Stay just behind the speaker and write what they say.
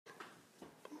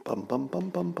Bum bum bum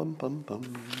bum bum bum bum.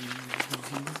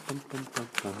 Bum, bum,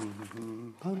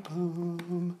 bum, bum,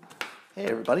 bum. Hey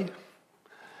everybody,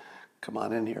 come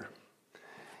on in here.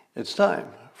 It's time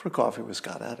for Coffee with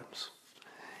Scott Adams.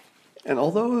 And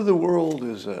although the world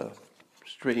is a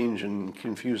strange and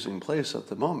confusing place at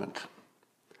the moment,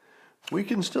 we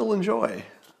can still enjoy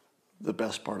the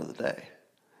best part of the day.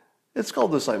 It's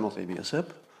called the simultaneous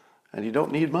sip, and you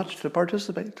don't need much to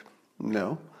participate.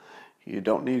 No, you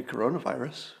don't need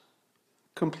coronavirus.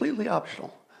 Completely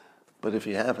optional. But if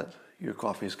you have it, your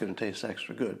coffee is going to taste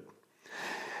extra good.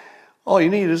 All you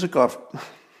need is a coffee.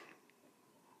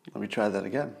 Let me try that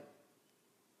again.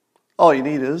 All you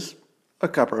need is a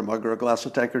cup or a mug or a glass, a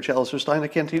tank or chalice or stein, a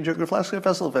canteen, jug or flask, a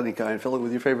vessel of any kind. Fill it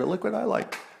with your favorite liquid. I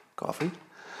like coffee.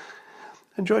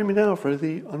 And join me now for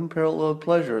the unparalleled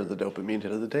pleasure, the dopamine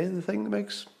hit of the day, the thing that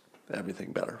makes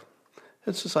everything better.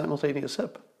 It's a simultaneous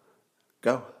sip.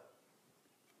 Go.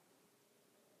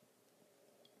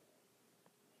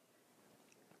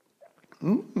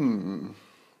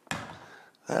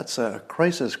 That's a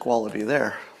crisis quality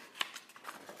there.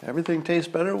 Everything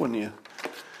tastes better when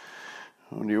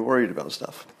you're worried about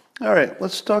stuff. All right,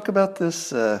 let's talk about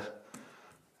this. There's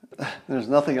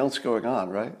nothing else going on,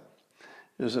 right?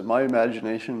 Is it my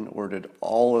imagination, or did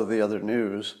all of the other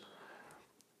news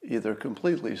either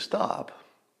completely stop,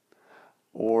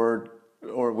 or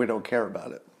we don't care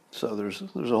about it? So there's a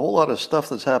whole lot of stuff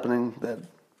that's happening that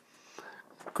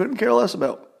couldn't care less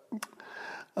about.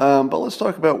 But let's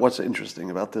talk about what's interesting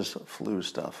about this flu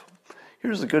stuff.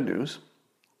 Here's the good news.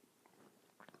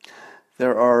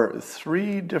 There are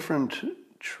 3 different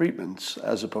treatments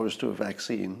as opposed to a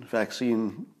vaccine.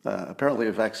 Apparently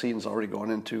a vaccine's already gone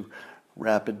into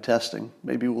rapid testing.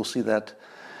 Maybe we'll see that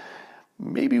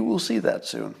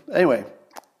soon. Anyway,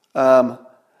 I'm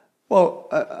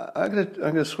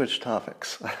gonna switch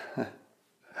topics.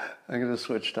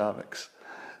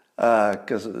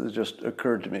 Because it just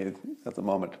occurred to me at the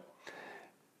moment.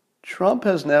 Trump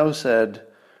has now said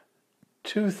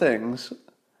 2 things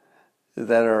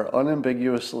that are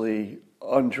unambiguously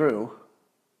untrue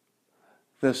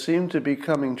that seem to be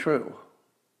coming true.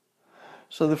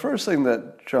 So the first thing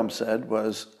that Trump said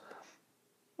was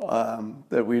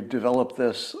that we'd develop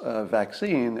this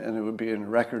vaccine and it would be in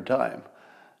record time.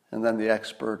 And then the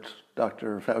expert,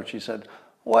 Dr. Fauci, said,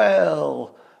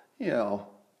 well,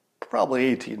 probably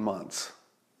 18 months.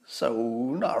 So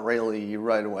not really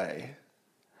right away.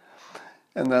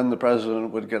 And then the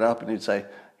president would get up and he'd say,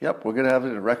 yep, we're going to have it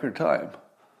in record time.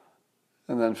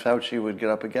 And then Fauci would get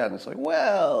up again. It's like,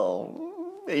 well,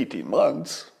 18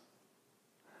 months.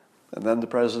 And then the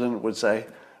president would say,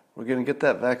 we're going to get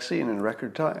that vaccine in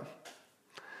record time.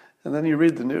 And then you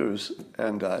read the news,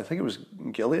 and I think it was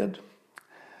Gilead,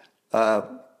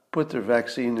 put their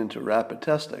vaccine into rapid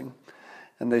testing.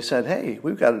 And they said, hey,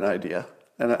 we've got an idea.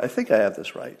 And I think I have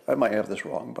this right. I might have this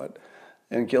wrong.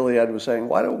 And Gilead was saying,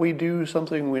 why don't we do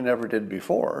something we never did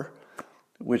before,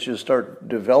 which is start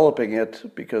developing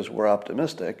it because we're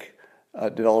optimistic.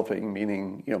 Developing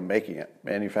meaning, making it,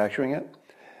 manufacturing it.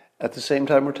 At the same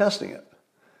time, we're testing it.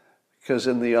 Because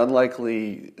in the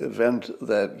unlikely event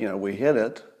that, we hit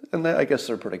it, and I guess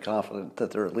they're pretty confident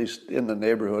that they're at least in the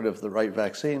neighborhood of the right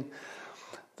vaccine,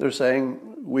 they're saying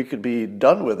we could be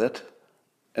done with it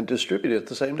and distribute it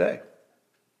the same day.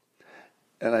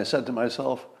 And I said to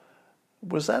myself,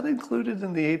 was that included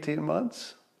in the 18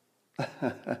 months?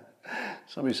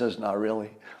 Somebody says, not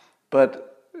really.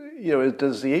 But,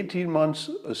 does the 18 months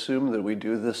assume that we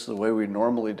do this the way we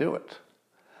normally do it?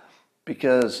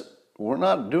 Because we're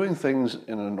not doing things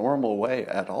in a normal way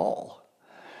at all.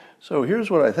 So here's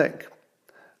what I think.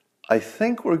 I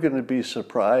think we're going to be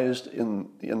surprised in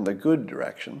the good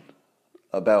direction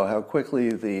about how quickly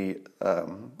the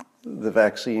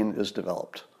vaccine is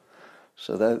developed.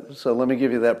 So let me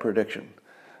give you that prediction.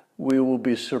 We will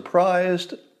be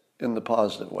surprised in the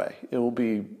positive way. It will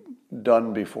be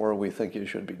done before we think it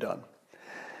should be done.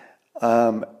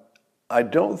 I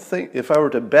don't think, if I were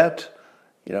to bet,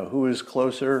 who is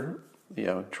closer,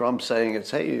 Trump saying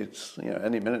it's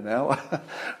any minute now,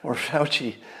 or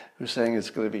Fauci who's saying it's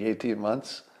going to be 18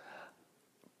 months,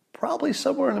 probably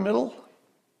somewhere in the middle.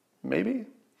 Maybe,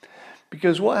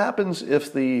 because what happens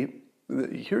if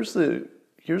here's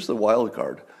the wild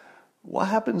card. What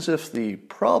happens if the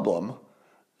problem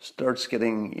starts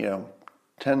getting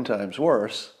 10 times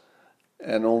worse,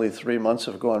 and only 3 months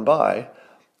have gone by,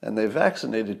 and they've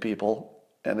vaccinated people,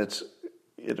 and it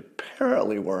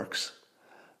apparently works,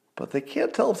 but they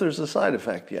can't tell if there's a side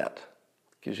effect yet,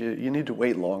 because you need to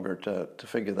wait longer to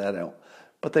figure that out.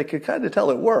 But they could kind of tell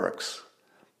it works,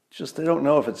 just they don't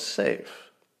know if it's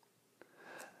safe.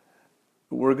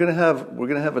 we're going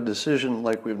to have a decision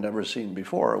like we've never seen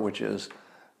before, which is,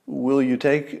 will you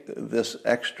take this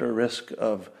extra risk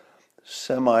of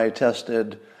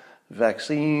semi-tested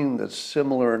vaccine that's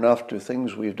similar enough to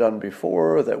things we've done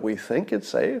before that we think it's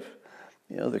safe?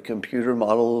 The computer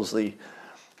models, the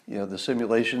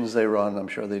simulations they run, I'm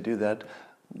sure they do that.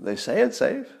 They say it's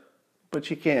safe, but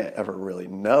you can't ever really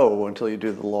know until you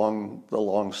do the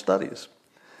long studies.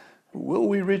 Will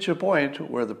we reach a point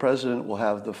where the president will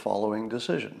have the following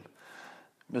decision?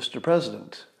 Mr.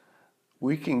 President,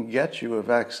 we can get you a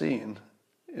vaccine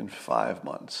in 5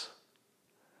 months.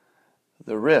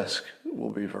 The risk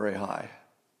will be very high,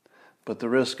 but the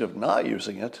risk of not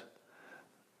using it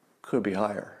could be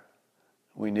higher.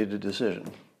 We need a decision.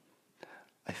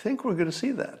 I think we're going to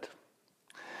see that.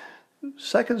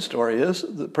 Second story is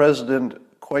the president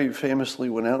quite famously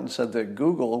went out and said that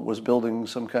Google was building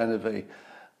some kind of a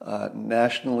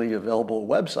nationally available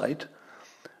website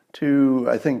to,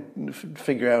 I think,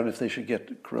 figure out if they should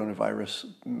get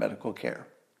coronavirus medical care.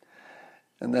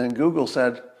 And then Google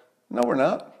said, no, we're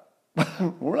not.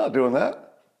 We're not doing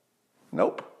that.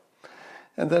 Nope.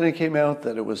 And then it came out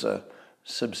that it was a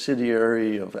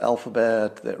subsidiary of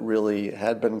Alphabet that really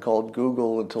had been called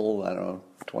Google until, I don't know,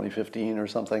 2015 or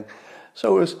something.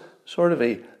 So it was sort of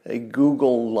a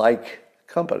Google-like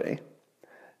company.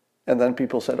 And then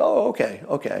people said, oh,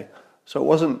 okay. So it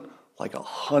wasn't like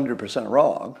 100%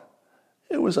 wrong.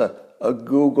 It was a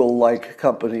Google-like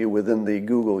company within the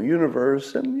Google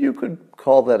universe, and you could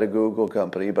call that a Google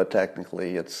company, but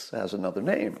technically it has another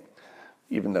name,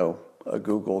 even though a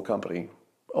Google company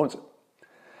owns it.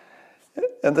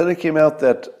 And then it came out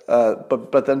that,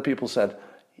 but then people said,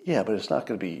 yeah, but it's not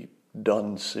going to be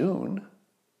done soon.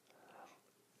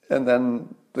 And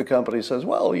then the company says,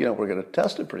 well, we're going to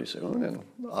test it pretty soon, and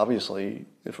obviously,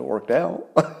 if it worked out,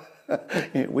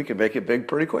 we can make it big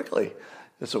pretty quickly.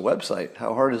 It's a website.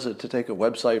 How hard is it to take a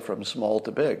website from small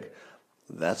to big?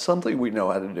 That's something we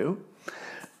know how to do.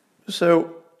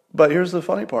 So, but here's the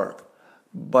funny part.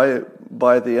 By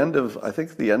the end of, I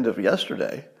think the end of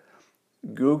yesterday,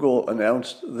 Google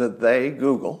announced that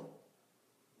Google,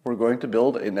 were going to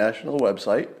build a national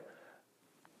website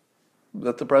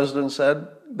that the president said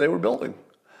they were building.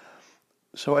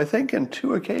 So I think in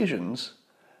 2 occasions,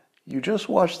 you just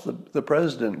watched the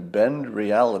president bend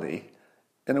reality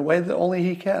in a way that only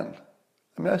he can.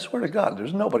 I mean, I swear to God,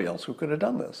 there's nobody else who could have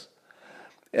done this.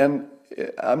 And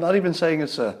I'm not even saying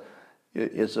it's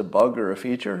a bug or a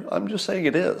feature. I'm just saying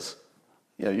it is.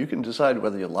 You can decide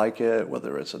whether you like it,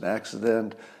 whether it's an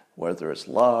accident, whether it's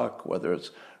luck, whether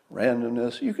it's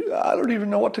randomness. I don't even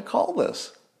know what to call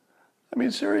this. I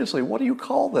mean, seriously, what do you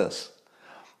call this?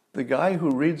 The guy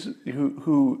who reads,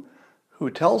 who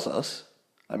tells us,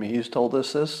 I mean, he's told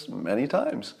us this many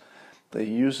times, that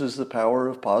he uses the power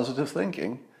of positive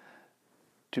thinking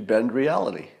to bend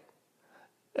reality.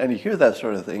 And you hear that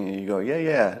sort of thing and you go,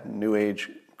 yeah, new age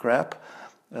crap.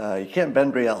 You can't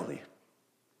bend reality.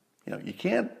 You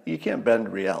can't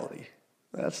bend reality.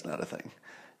 That's not a thing.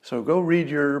 So go read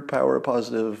your power of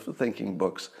positive thinking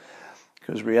books,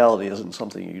 because reality isn't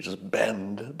something you just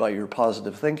bend by your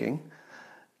positive thinking.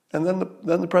 And then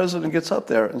the president gets up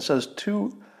there and says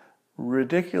 2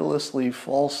 ridiculously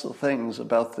false things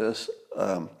about this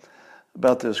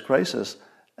crisis.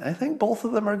 And I think both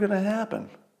of them are going to happen,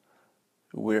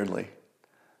 weirdly.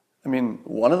 I mean,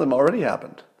 one of them already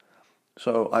happened.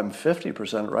 So I'm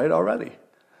 50% right already.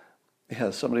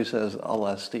 Yeah, somebody says, I'll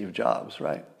ask Steve Jobs,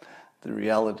 right? The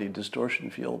reality distortion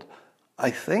field.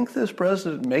 I think this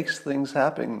president makes things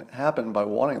happen by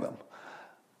wanting them.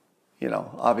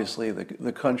 Obviously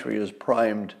the country is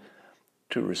primed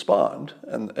to respond,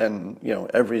 and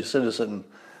every citizen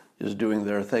is doing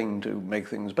their thing to make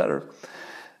things better.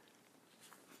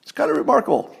 It's kind of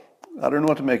remarkable. I don't know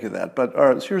what to make of that. But all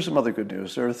right, so here's some other good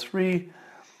news. There are 3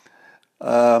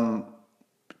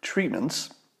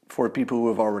 treatments for people who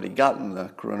have already gotten the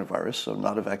coronavirus, so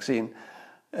not a vaccine,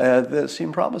 that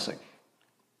seem promising.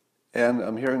 And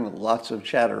I'm hearing lots of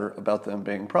chatter about them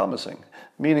being promising,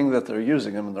 meaning that they're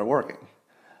using them and they're working.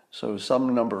 So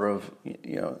some number of,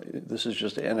 this is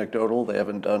just anecdotal. They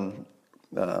haven't done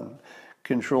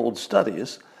controlled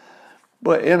studies.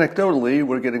 But anecdotally,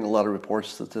 we're getting a lot of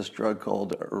reports that this drug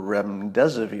called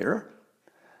remdesivir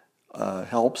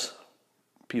helps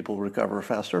people recover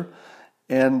faster.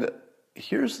 And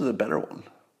here's the better one.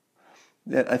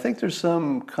 I think there's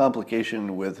some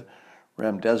complication with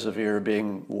remdesivir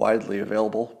being widely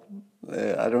available.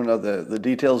 I don't know the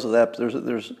details of that, but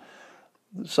there's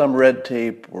some red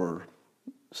tape or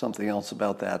something else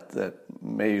about that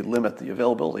may limit the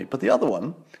availability. But the other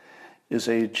one is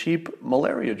a cheap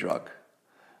malaria drug.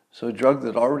 So a drug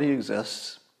that already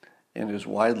exists, and is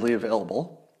widely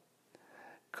available,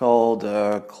 called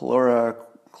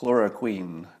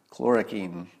chloroquine,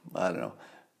 I don't know,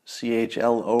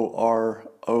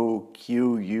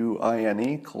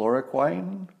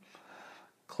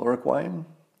 chloroquine,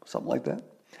 something like that.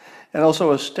 And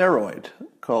also a steroid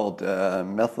called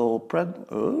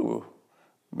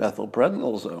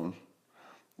methylprednisolone.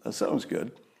 That sounds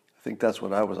good. I think that's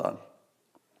what I was on.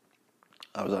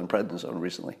 I was on prednisone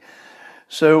recently.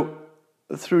 So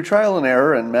through trial and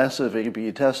error and massive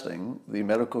A/B testing, the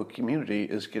medical community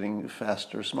is getting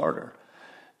faster, smarter.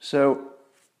 So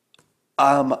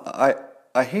I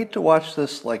hate to watch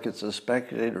this like it's a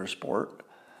spectator sport,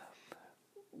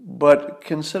 but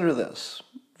consider this.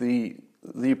 The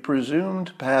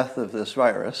presumed path of this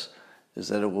virus is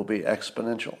that it will be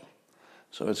exponential.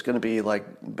 So it's going to be like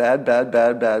bad,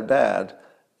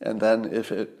 and then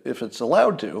if it's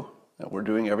allowed to, and we're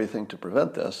doing everything to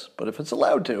prevent this, but if it's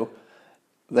allowed to,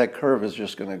 that curve is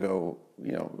just going to go,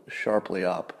 sharply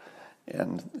up,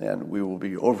 and we will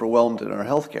be overwhelmed in our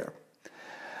healthcare.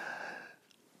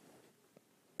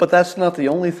 But that's not the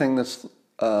only thing that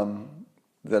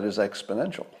is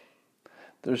exponential.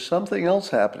 There's something else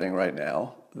happening right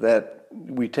now that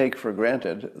we take for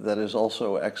granted that is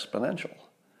also exponential,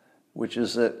 which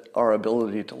is that our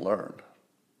ability to learn.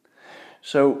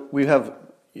 So we have,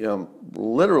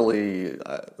 literally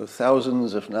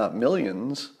thousands, if not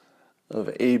millions,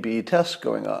 of A/B tests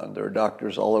going on. There are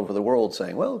doctors all over the world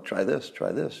saying, well, try this,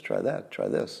 try this, try that, try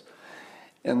this.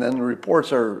 And then the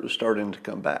reports are starting to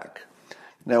come back.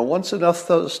 Now, once enough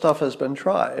stuff has been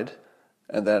tried,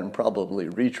 and then probably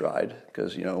retried,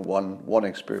 because one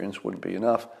experience wouldn't be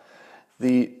enough,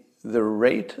 the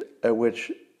rate at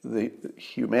which the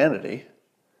humanity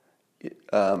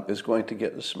is going to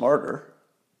get smarter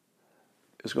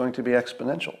is going to be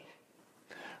exponential.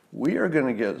 We are going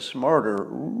to get smarter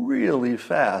really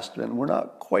fast, and we're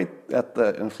not quite at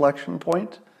the inflection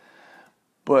point,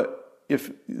 but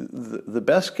if the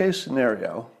best case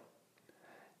scenario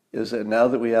is that now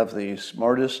that we have the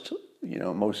smartest,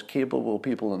 most capable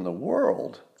people in the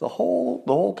world, the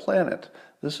whole planet,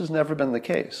 this has never been the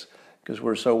case because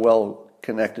we're so well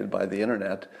connected by the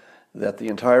internet that the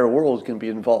entire world can be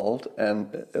involved,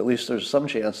 and at least there's some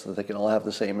chance that they can all have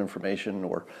the same information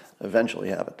or eventually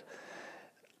have it.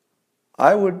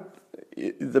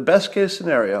 The best case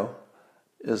scenario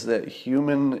is that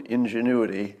human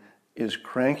ingenuity is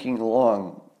cranking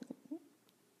along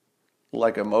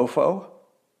like a mofo,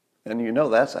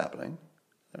 and that's happening,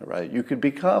 right? You could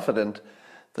be confident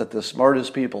that the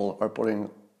smartest people are putting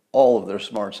all of their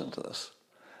smarts into this.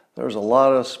 There's a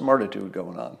lot of smartitude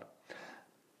going on.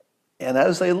 And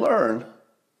as they learn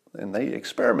and they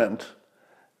experiment,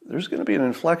 there's going to be an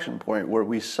inflection point where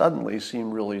we suddenly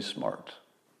seem really smart.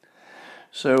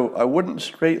 So I wouldn't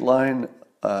straight line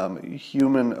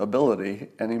human ability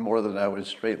any more than I would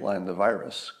straight line the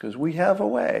virus, because we have a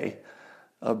way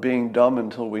of being dumb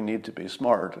until we need to be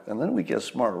smart, and then we get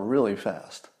smart really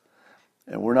fast.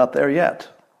 And we're not there yet,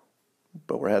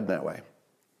 but we're heading that way.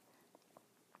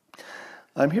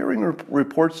 I'm hearing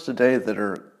reports today that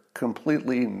are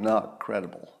completely not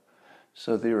credible.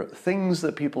 So there are things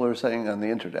that people are saying on the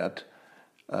internet,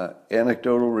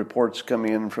 anecdotal reports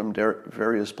coming in from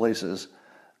various places.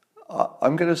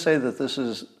 I'm going to say that this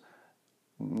is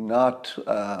not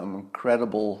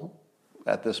credible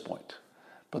at this point.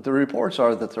 But the reports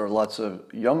are that there are lots of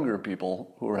younger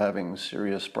people who are having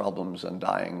serious problems and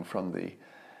dying from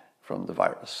the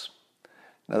virus.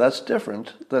 Now that's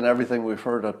different than everything we've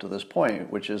heard up to this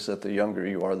point, which is that the younger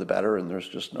you are, the better, and there's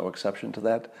just no exception to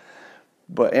that.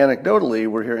 But anecdotally,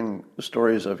 we're hearing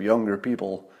stories of younger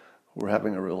people who are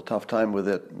having a real tough time with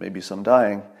it, maybe some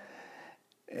dying.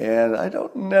 And I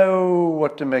don't know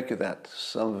what to make of that.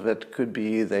 Some of it could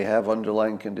be they have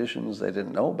underlying conditions they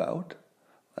didn't know about.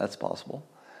 That's possible.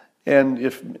 And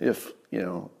if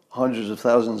hundreds of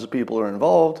thousands of people are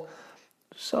involved,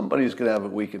 somebody's going to have a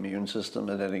weak immune system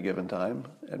at any given time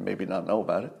and maybe not know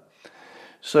about it.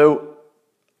 So,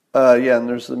 and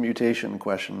there's the mutation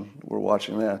question. We're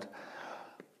watching that.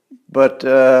 But,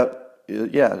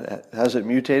 has it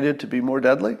mutated to be more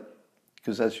deadly?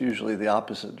 Because that's usually the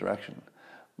opposite direction.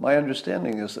 My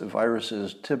understanding is that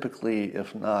viruses typically,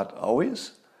 if not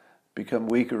always, become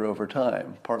weaker over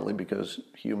time, partly because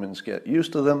humans get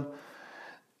used to them.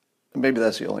 Maybe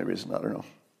that's the only reason, I don't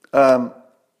know.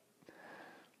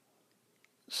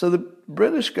 So the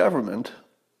British government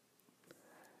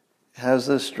has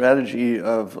this strategy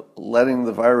of letting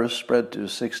the virus spread to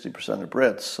 60% of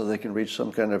Brits so they can reach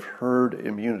some kind of herd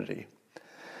immunity.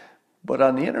 But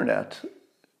on the internet,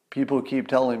 people keep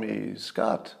telling me,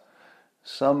 Scott,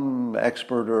 Some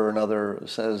expert or another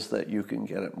says that you can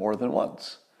get it more than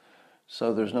once.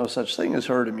 So there's no such thing as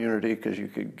herd immunity because you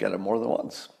could get it more than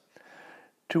once.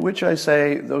 To which I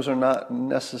say those are not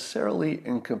necessarily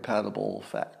incompatible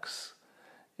facts.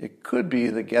 It could be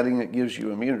that getting it gives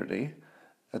you immunity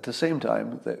at the same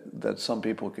time that some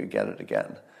people could get it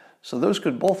again. So those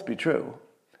could both be true,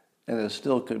 and it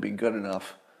still could be good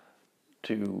enough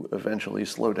to eventually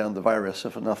slow down the virus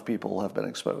if enough people have been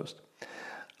exposed.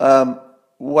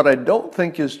 What I don't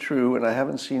think is true, and I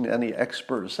haven't seen any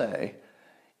expert say,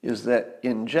 is that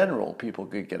in general people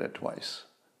could get it twice.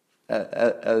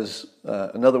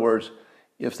 In other words,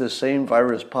 if the same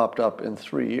virus popped up in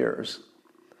 3 years,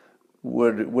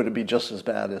 would it be just as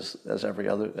bad as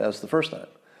the first time?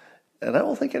 And I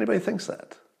don't think anybody thinks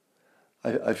that.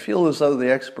 I feel as though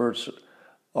the experts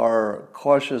are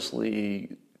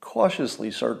cautiously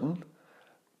certain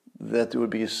that there would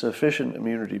be sufficient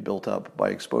immunity built up by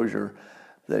exposure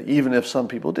that even if some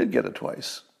people did get it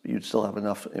twice, you'd still have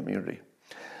enough immunity.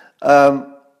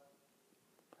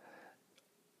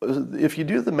 If you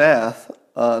do the math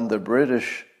on the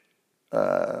British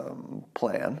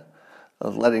plan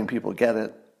of letting people get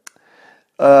it,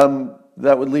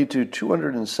 that would lead to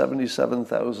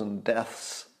 277,000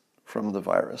 deaths from the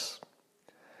virus.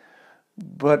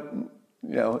 But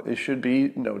it should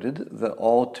be noted that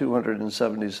all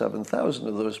 277,000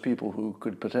 of those people who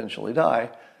could potentially die,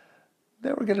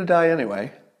 they were going to die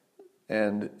anyway.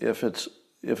 And if it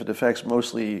affects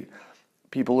mostly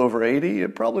people over 80,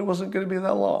 it probably wasn't going to be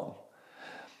that long.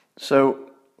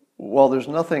 So while there's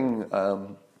no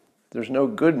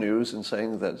good news in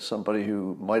saying that somebody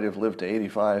who might have lived to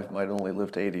 85 might only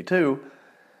live to 82,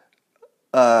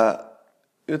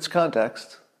 it's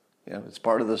context. It's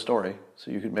part of the story,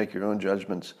 so you can make your own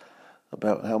judgments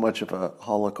about how much of a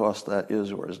Holocaust that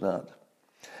is or is not.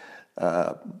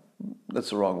 That's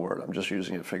the wrong word. I'm just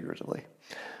using it figuratively.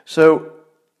 So,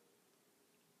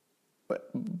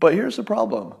 but here's the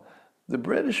problem. The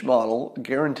British model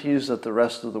guarantees that the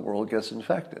rest of the world gets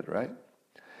infected, right?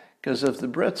 Because if the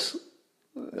Brits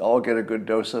all get a good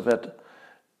dose of it,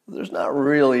 there's not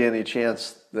really any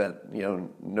chance that,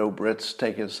 no Brits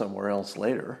take it somewhere else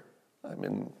later. I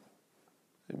mean,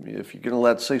 if you're going to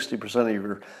let 60% of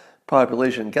your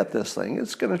population get this thing,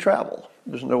 it's going to travel.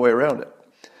 There's no way around it.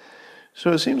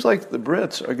 So it seems like the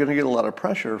Brits are going to get a lot of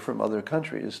pressure from other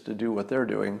countries to do what they're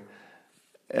doing.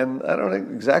 And I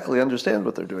don't exactly understand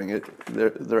what they're doing.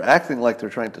 They're acting like they're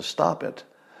trying to stop it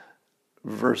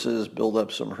versus build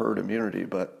up some herd immunity.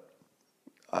 But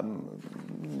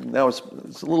now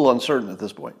it's a little uncertain at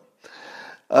this point.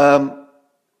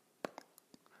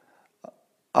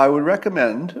 I would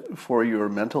recommend for your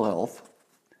mental health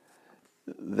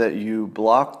that you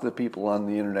block the people on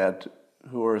the internet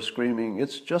who are screaming,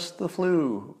 "It's just the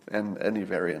flu," and any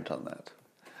variant on that.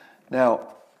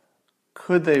 Now,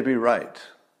 could they be right?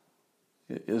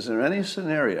 Is there any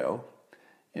scenario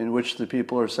in which the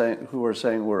people who are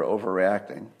saying we're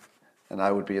overreacting, and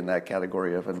I would be in that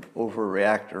category of an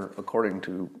overreactor according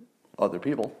to other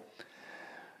people,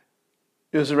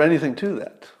 is there anything to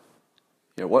that?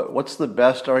 What's the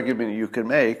best argument you can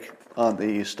make on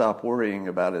the stop worrying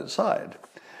about it side?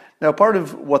 Now, part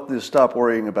of what the stop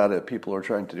worrying about it people are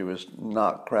trying to do is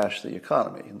not crash the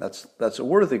economy. And that's a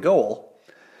worthy goal.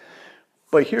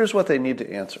 But here's what they need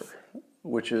to answer,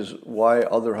 which is why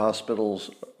other hospitals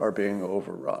are being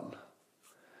overrun.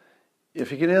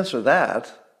 If you can answer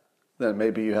that, then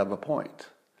maybe you have a point.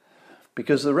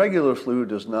 Because the regular flu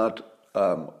does not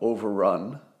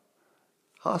overrun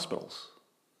hospitals.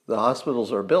 The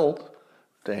hospitals are built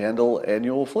to handle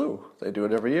annual flu. They do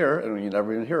it every year, and you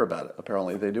never even hear about it.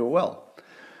 Apparently, they do it well.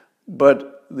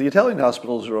 But the Italian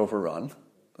hospitals are overrun.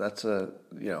 That's a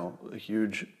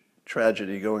huge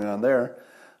tragedy going on there.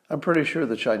 I'm pretty sure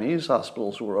the Chinese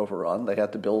hospitals were overrun. They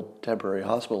had to build temporary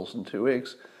hospitals in 2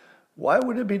 weeks. Why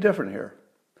would it be different here?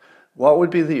 What would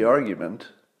be the argument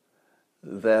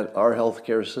that our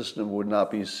healthcare system would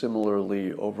not be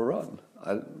similarly overrun?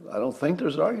 I don't think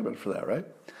there's an argument for that, right?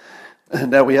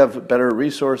 Now we have better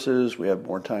resources, we have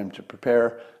more time to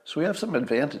prepare, so we have some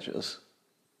advantages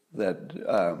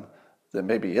that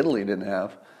maybe Italy didn't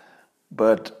have,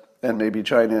 and maybe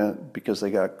China, because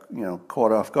they got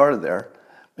caught off guard there,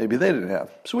 maybe they didn't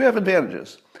have. So we have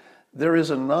advantages. There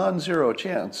is a non-zero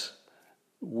chance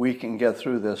we can get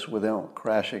through this without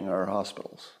crashing our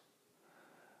hospitals.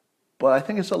 But I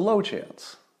think it's a low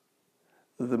chance.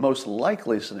 The most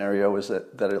likely scenario is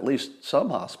that at least some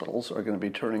hospitals are going to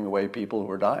be turning away people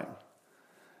who are dying.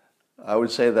 I would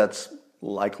say that's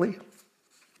likely.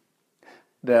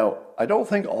 Now, I don't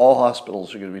think all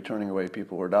hospitals are going to be turning away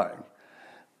people who are dying.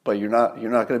 but you're not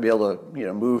going to be able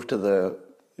to move to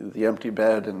the empty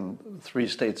bed in 3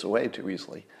 states away too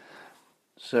easily.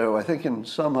 So I think in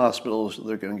some hospitals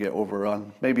they're going to get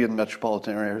overrun, maybe in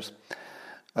metropolitan areas.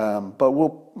 But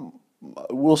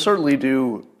we'll certainly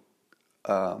do,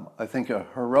 I think, a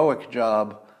heroic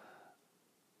job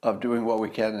of doing what we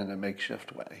can in a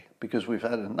makeshift way, because we've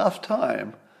had enough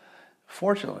time.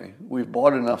 Fortunately, we've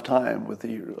bought enough time with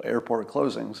the airport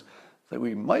closings that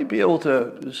we might be able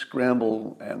to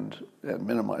scramble and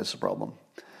minimize the problem.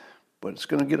 But it's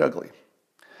going to get ugly.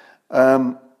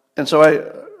 And so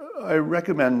I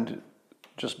recommend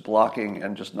just blocking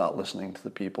and just not listening to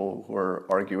the people who are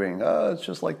arguing, it's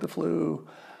just like the flu.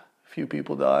 A few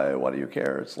people die. Why do you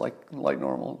care? It's like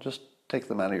normal. Just take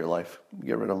them out of your life.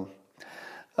 Get rid of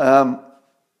them.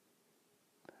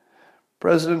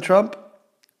 President Trump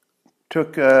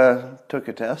took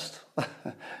a test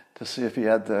to see if he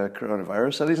had the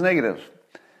coronavirus, and he's negative,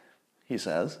 he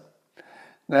says.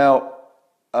 Now,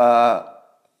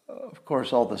 of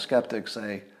course, all the skeptics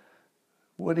say,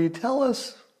 would he tell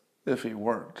us if he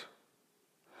weren't?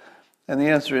 And the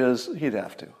answer is, he'd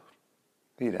have to.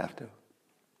 He'd have to.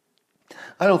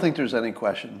 I don't think there's any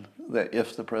question that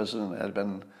if the president had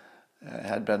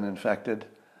been infected,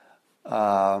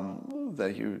 I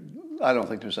don't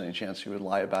think there's any chance he would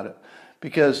lie about it,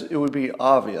 because it would be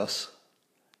obvious,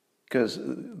 because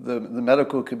the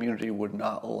medical community would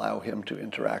not allow him to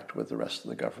interact with the rest of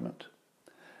the government,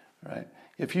 right?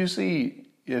 If you see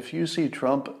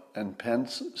Trump and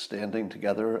Pence standing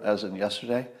together, as in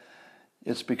yesterday,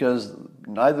 it's because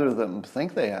neither of them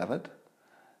think they have it.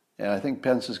 And I think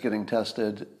Pence is getting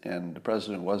tested, and the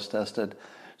president was tested.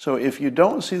 So if you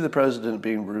don't see the president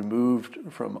being removed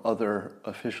from other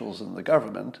officials in the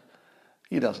government,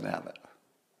 he doesn't have it,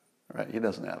 right? He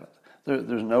doesn't have it.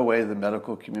 There's no way the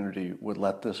medical community would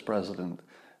let this president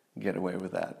get away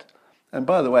with that. And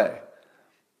by the way,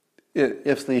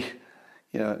 if the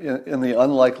in the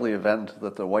unlikely event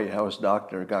that the White House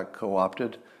doctor got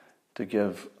co-opted to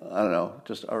give, I don't know,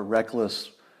 just a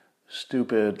reckless,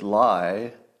 stupid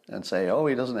lie and say, oh,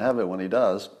 he doesn't have it when he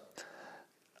does,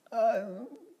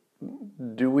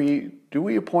 do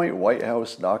we appoint White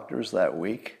House doctors that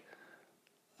week?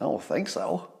 I don't think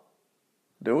so.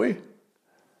 Do we?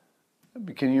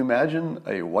 Can you imagine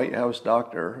a White House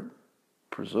doctor,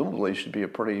 presumably should be a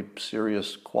pretty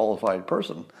serious, qualified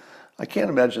person? I can't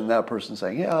imagine that person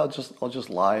saying, yeah, I'll just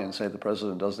lie and say the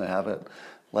president doesn't have it,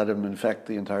 let him infect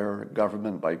the entire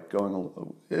government by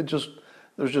going, there's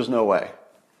just no way.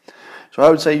 So I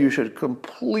would say you should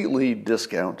completely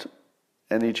discount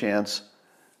any chance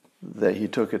that he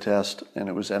took a test and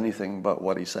it was anything but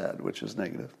what he said, which is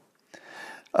negative.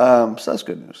 So that's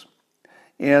good news.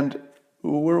 And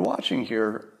we're watching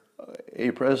here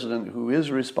a president who is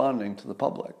responding to the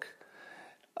public.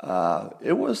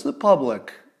 It was the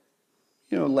public,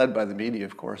 led by the media,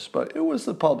 of course, but it was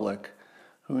the public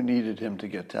who needed him to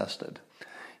get tested.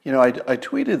 I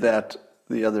tweeted that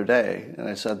the other day, and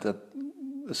I said that,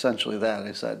 essentially that.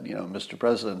 I said, Mr.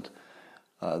 President,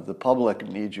 the public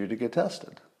needs you to get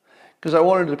tested. Because I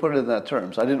wanted to put it in that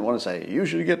terms. I didn't want to say, you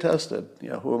should get tested.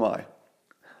 Who am I?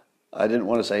 I didn't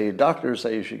want to say, doctors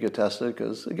say you should get tested,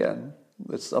 because, again,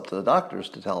 it's up to the doctors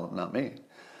to tell them, not me.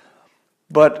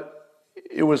 But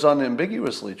it was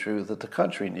unambiguously true that the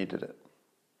country needed it.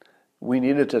 We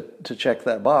needed to check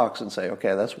that box and say,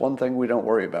 okay, that's one thing we don't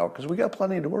worry about, because we got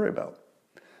plenty to worry about.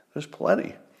 There's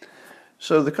plenty.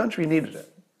 So the country needed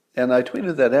it. And I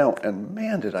tweeted that out, and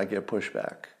man, did I get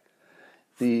pushback.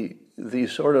 The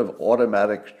sort of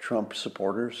automatic Trump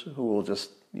supporters who will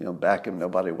just, back him no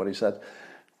matter what he said,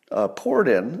 poured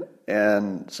in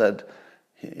and said,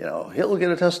 he'll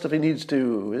get a test if he needs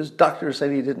to. His doctor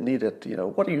said he didn't need it.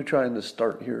 What are you trying to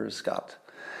start here, Scott?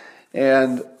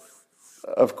 And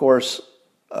of course,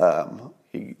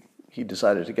 he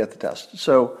decided to get the test.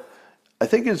 So I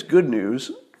think it's good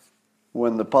news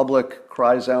when the public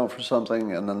cries out for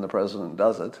something and then the president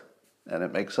does it, and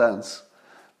it makes sense.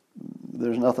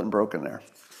 There's nothing broken there.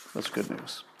 That's good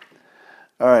news.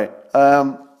 All right.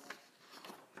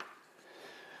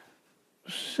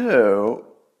 So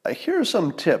here are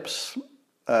some tips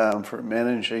for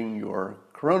managing your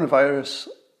coronavirus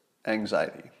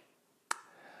anxiety.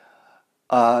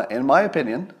 In my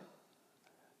opinion,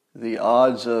 the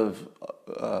odds of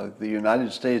the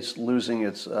United States losing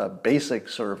its basic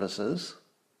services,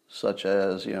 such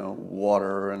as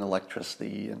water and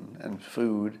electricity and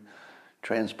food,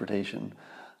 transportation,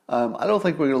 I don't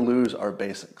think we're going to lose our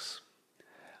basics.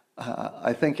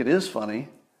 I think it is funny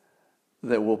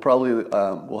that we'll probably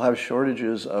we'll have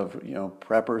shortages of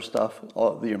prepper stuff,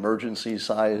 all the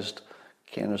emergency-sized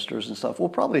canisters and stuff. We'll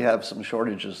probably have some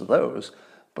shortages of those,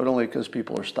 but only because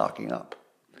people are stocking up.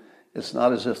 It's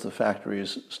not as if the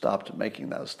factories stopped making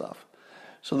that stuff.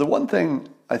 So the one thing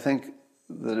I think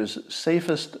that is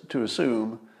safest to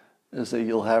assume is that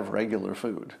you'll have regular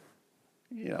food.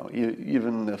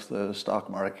 Even if the stock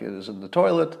market is in the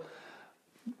toilet,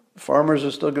 farmers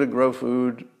are still going to grow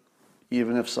food.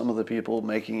 Even if some of the people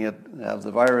making it have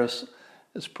the virus,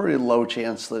 it's pretty low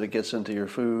chance that it gets into your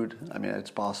food. I mean,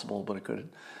 it's possible, but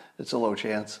it's a low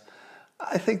chance.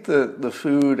 I think the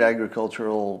food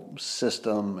agricultural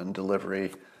system and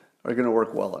delivery are going to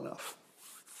work well enough.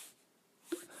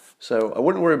 So I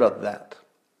wouldn't worry about that.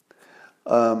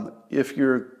 If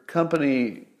your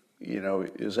company,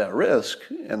 is at risk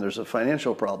and there's a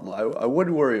financial problem, I would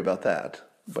worry about that,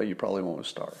 but you probably won't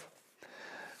starve.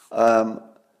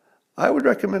 I would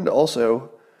recommend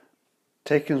also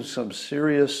taking some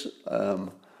serious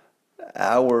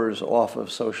hours off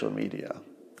of social media.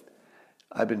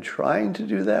 I've been trying to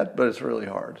do that, but it's really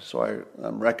hard. So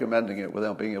I'm recommending it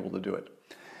without being able to do it.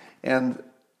 But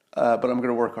I'm going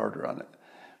to work harder on it.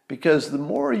 Because the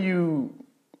more you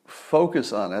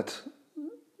focus on it,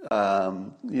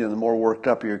 the more worked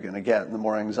up you're going to get and the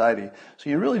more anxiety. So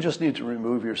you really just need to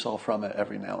remove yourself from it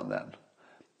every now and then.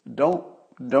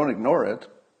 Don't ignore it,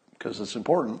 because it's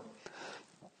important,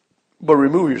 but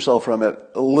remove yourself from it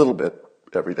a little bit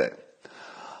every day.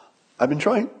 I've been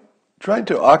trying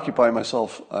to occupy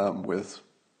myself with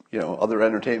other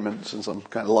entertainment since I'm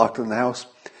kind of locked in the house.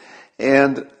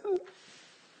 And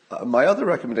my other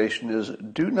recommendation is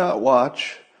do not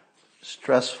watch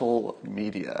stressful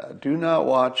media. Do not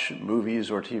watch movies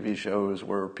or TV shows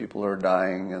where people are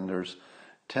dying and there's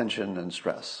tension and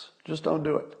stress. Just don't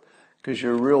do it, because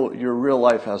your real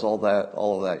life has all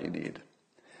of that you need.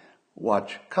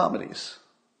 Watch comedies.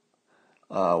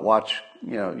 Watch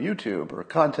YouTube or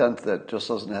content that just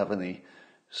doesn't have any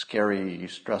scary,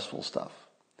 stressful stuff.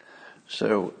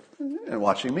 So, and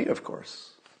watching me, of course.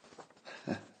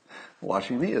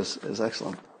 Watching me is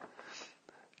excellent.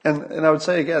 And I would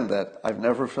say again that I've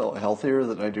never felt healthier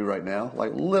than I do right now.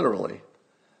 Like literally,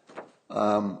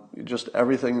 just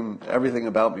everything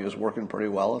about me is working pretty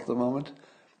well at the moment,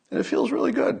 and it feels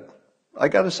really good. I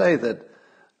got to say that,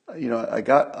 I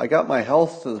got my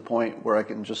health to the point where I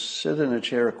can just sit in a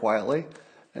chair quietly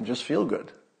and just feel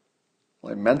good.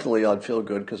 Like mentally, I'd feel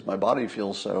good because my body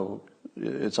feels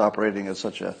it's operating at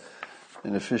such an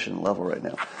efficient level right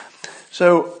now.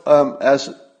 So,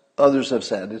 as others have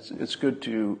said, it's good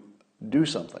to do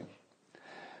something.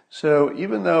 So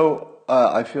even though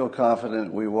I feel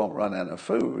confident we won't run out of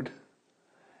food,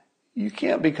 you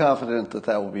can't be confident that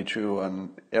will be true in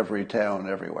every town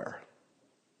everywhere.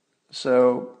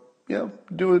 So,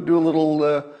 do a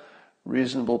little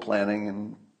reasonable planning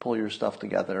and pull your stuff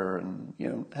together, and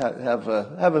have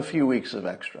a few weeks of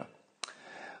extra.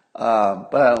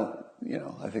 But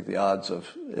I think the odds of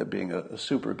it being a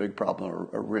super big problem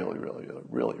are really, really,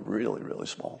 really, really, really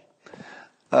small.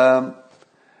 How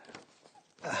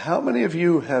many of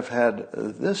you have had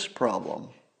this problem?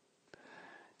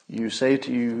 You say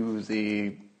to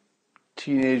the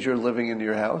teenager living in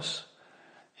your house,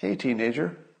 "Hey,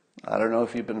 teenager, I don't know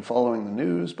if you've been following the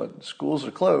news, but schools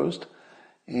are closed,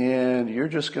 and you're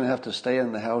just going to have to stay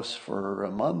in the house for a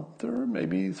month or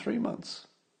maybe 3 months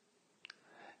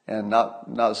and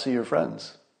not see your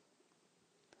friends."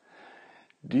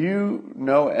 Do you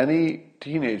know any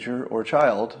teenager or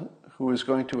child who is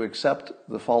going to accept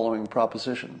the following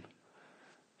proposition?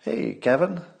 "Hey,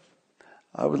 Kevin,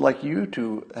 I would like you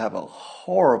to have a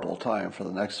horrible time for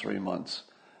the next 3 months.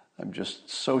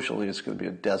 Socially, it's going to be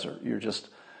a desert. You're just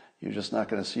not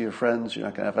going to see your friends. You're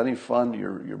not going to have any fun.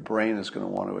 Your brain is going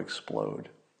to want to explode.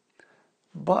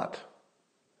 But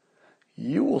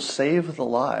you will save the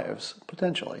lives,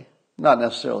 potentially, not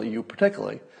necessarily you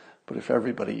particularly, but if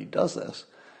everybody does this,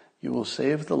 you will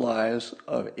save the lives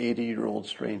of 80-year-old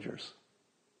strangers.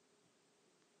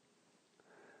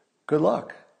 Good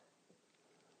luck.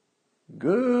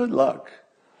 Good luck.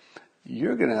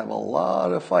 You're going to have a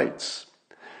lot of fights."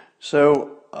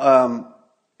 So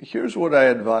here's what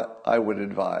I would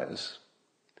advise.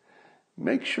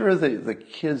 Make sure that the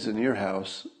kids in your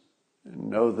house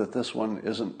know that this one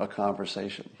isn't a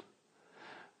conversation.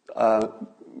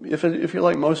 If you're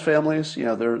like most families,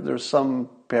 there's some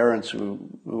parents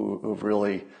who've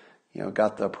really,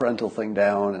 got the parental thing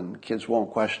down, and kids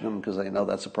won't question them because they know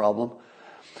that's a problem.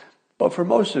 But for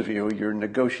most of you, you're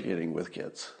negotiating with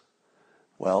kids.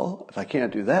 Well, if I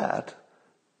can't do that,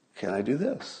 can I do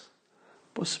this?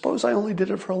 But suppose I only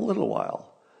did it for a little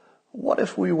while. What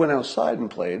if we went outside and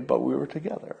played, but we were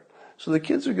together? So the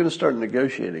kids are going to start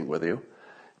negotiating with you,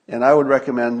 and I would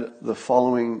recommend the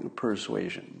following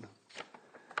persuasion.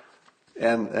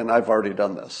 And I've already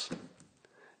done this.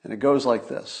 And it goes like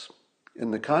this. In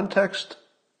the context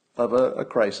of a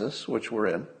crisis, which we're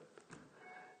in,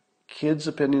 kids'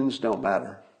 opinions don't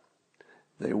matter.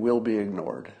 They will be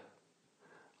ignored.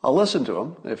 I'll listen to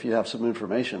them. If you have some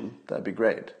information, that'd be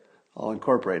great. I'll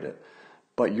incorporate it.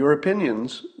 But your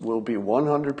opinions will be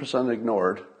 100%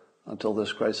 ignored until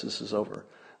this crisis is over.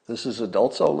 This is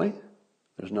adults only.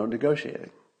 There's no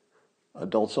negotiating.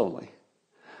 Adults only.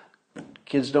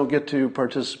 Kids don't get to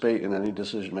participate in any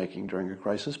decision making during a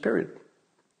crisis, period.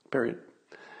 Period.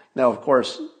 Now, of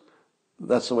course,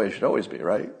 that's the way it should always be,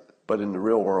 right? But in the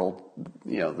real world,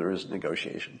 there is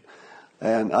negotiation.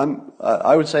 And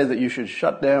I would say that you should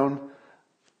shut down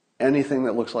anything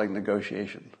that looks like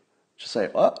negotiation. Just say,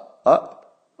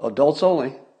 adults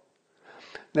only.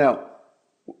 Now,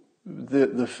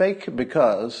 the fake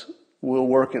because will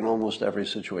work in almost every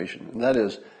situation. And that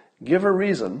is, give a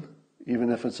reason,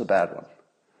 even if it's a bad one.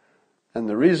 And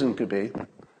the reason could be,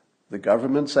 the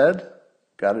government said,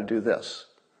 got to do this.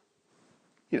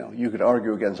 You could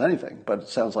argue against anything, but it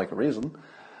sounds like a reason.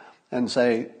 And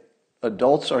say,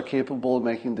 adults are capable of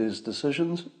making these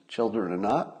decisions, children are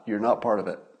not, you're not part of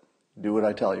it. Do what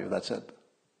I tell you, that's it.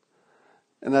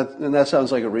 And that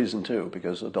sounds like a reason too,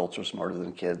 because adults are smarter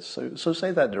than kids. So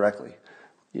say that directly.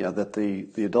 That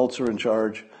the adults are in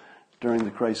charge during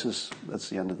the crisis. That's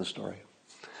the end of the story.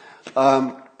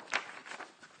 How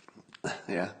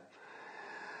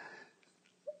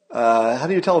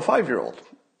do you tell a 5-year-old?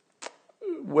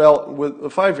 Well, with a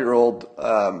 5-year-old,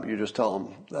 you just tell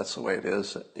them that's the way it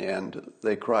is, and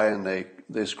they cry and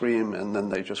they scream, and then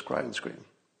they just cry and scream.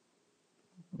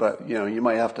 But, you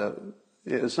might have to,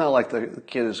 it's not like the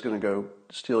kid is going to go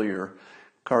steal your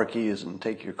car keys and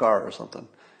take your car or something.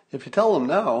 If you tell them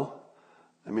no,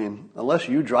 unless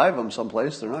you drive them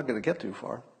someplace, they're not going to get too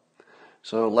far.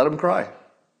 So let them cry.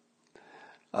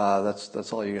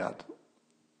 That's all you got.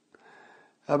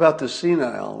 How about the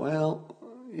senile? Well,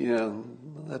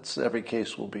 that's every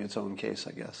case will be its own case,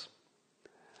 I guess.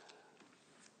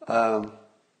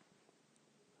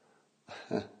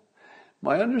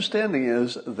 My understanding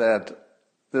is that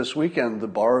this weekend the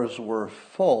bars were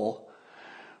full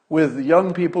with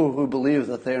young people who believe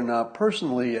that they are not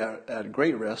personally at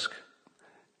great risk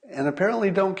and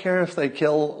apparently don't care if they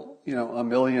kill, 1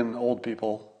 million old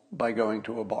people by going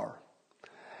to a bar.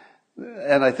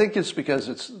 And I think it's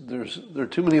because there are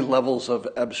too many levels of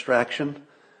abstraction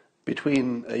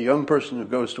between a young person who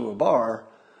goes to a bar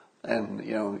and,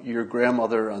 your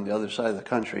grandmother on the other side of the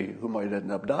country who might end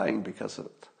up dying because of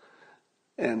it.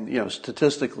 And,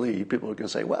 statistically, people are going to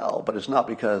say, well, but it's not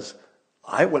because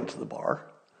I went to the bar.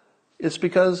 It's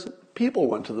because people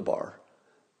went to the bar.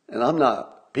 And I'm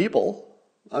not people.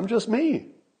 I'm just me.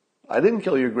 I didn't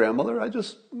kill your grandmother. I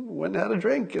just went and had a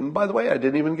drink. And by the way, I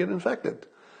didn't even get infected.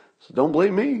 So don't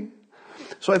blame me.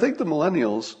 So I think the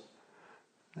millennials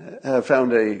have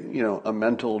found a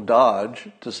mental dodge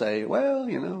to say, well,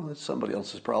 it's somebody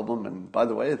else's problem. And by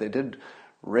the way, they did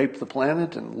rape the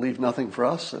planet and leave nothing for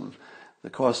us. And the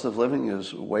cost of living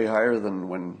is way higher than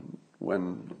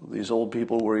when these old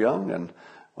people were young. And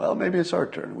well, maybe it's our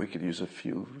turn. We could use a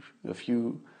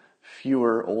few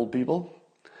fewer old people.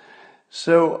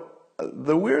 So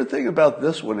the weird thing about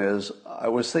this one is I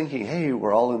was thinking, hey,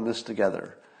 we're all in this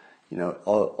together.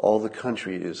 All the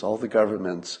countries, all the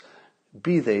governments,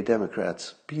 be they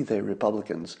Democrats, be they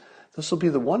Republicans. This will be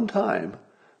the one time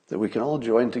that we can all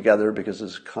join together because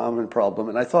it's a common problem.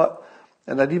 And I thought,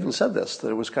 and I'd even said this, that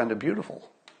it was kind of beautiful.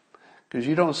 Because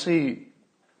you don't see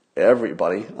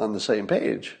everybody on the same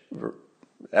page,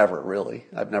 ever really.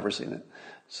 I've never seen it.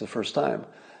 It's the first time.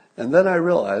 And then I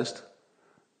realized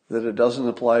that it doesn't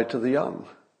apply to the young.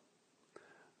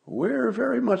 We're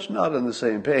very much not on the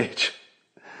same page.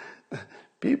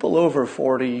 People over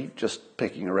 40, just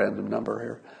picking a random number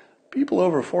here, people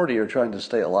over 40 are trying to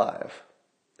stay alive.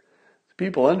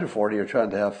 People under 40 are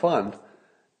trying to have fun.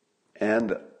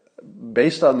 And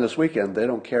based on this weekend, they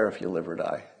don't care if you live or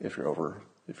die if you're over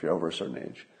a certain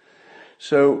age.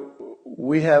 So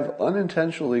we have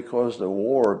unintentionally caused a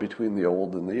war between the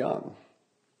old and the young.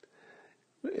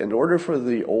 In order for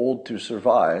the old to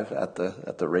survive at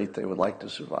the rate they would like to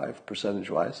survive,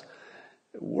 percentage-wise,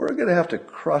 we're going to have to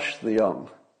crush the young.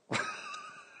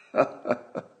 I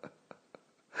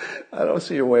don't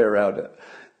see a way around it.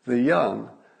 The young,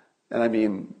 and I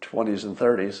mean 20s and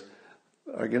 30s,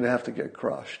 are going to have to get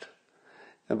crushed.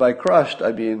 And by crushed,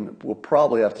 I mean we'll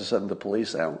probably have to send the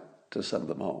police out to send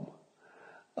them home.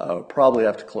 Probably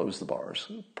have to close the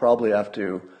bars. Probably have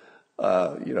to,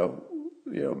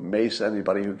 mace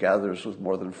anybody who gathers with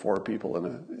more than 4 people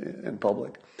in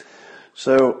public.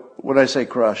 So when I say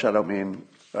crush, I don't mean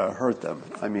hurt them.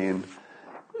 I mean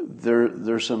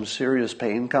there's some serious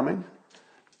pain coming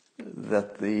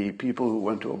that the people who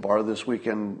went to a bar this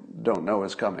weekend don't know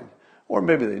is coming. Or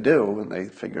maybe they do, and they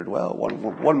figured, well,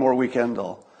 one more weekend,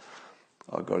 I'll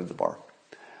go to the bar.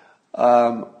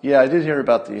 Yeah, I did hear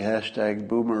about the hashtag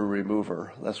boomer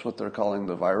remover. That's what they're calling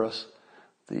the virus.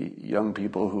 The young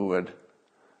people who would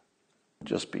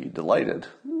just be delighted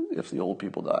if the old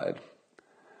people died.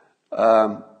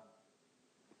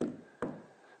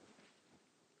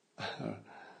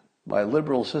 My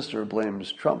liberal sister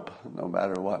blames Trump no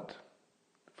matter what,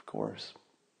 of course.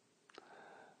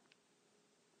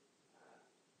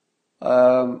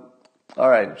 All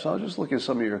right, so I'll just look at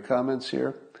some of your comments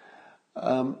here.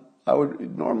 I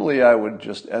would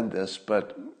just end this,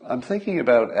 but I'm thinking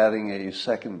about adding a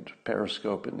second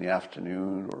Periscope in the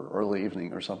afternoon or early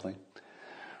evening or something.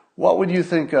 What would you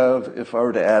think of if I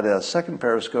were to add a second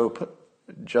Periscope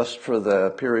just for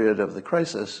the period of the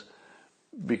crisis?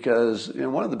 Because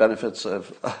one of the benefits of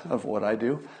what I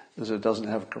do is it doesn't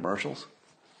have commercials.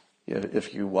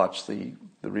 If you watch the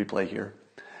replay here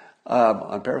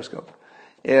on Periscope,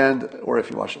 or if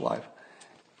you watch it live,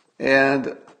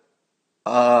 and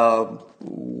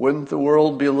wouldn't the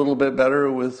world be a little bit better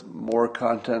with more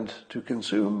content to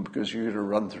consume because you're going to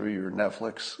run through your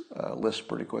Netflix list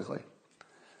pretty quickly?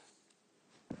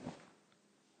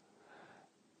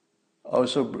 Oh,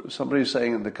 so somebody's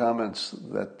saying in the comments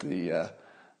that the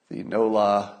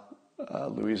NOLA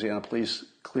Louisiana police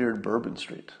cleared Bourbon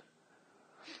Street.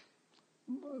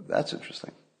 That's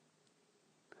interesting.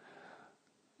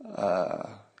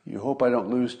 You hope I don't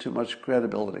lose too much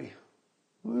credibility.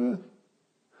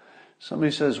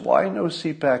 Somebody says, why no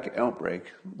CPAC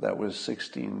outbreak? That was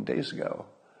 16 days ago.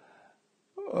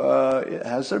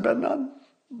 Has there been none?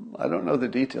 I don't know the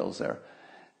details there.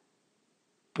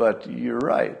 But you're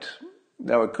right.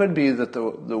 Now, it could be that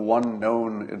the one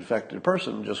known infected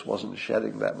person just wasn't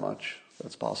shedding that much.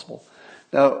 That's possible.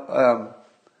 Now,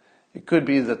 it could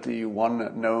be that the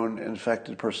one known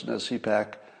infected person at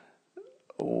CPAC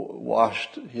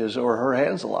washed his or her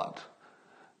hands a lot.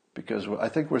 Because I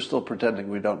think we're still pretending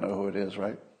we don't know who it is,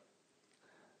 right?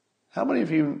 How many of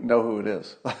you know who it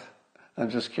is? I'm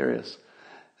just curious.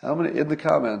 In the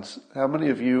comments, how many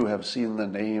of you have seen the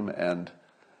name and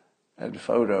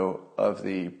photo of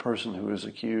the person who is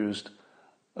accused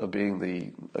of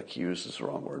being accused is the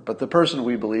wrong word, but the person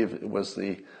we believe was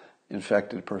the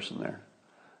infected person there?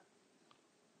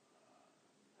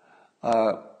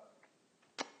 Oh,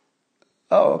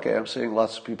 okay, I'm seeing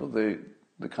lots of people.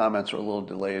 The comments are a little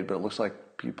delayed, but it looks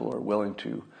like people are willing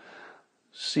to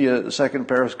see a second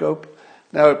Periscope.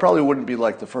 Now, it probably wouldn't be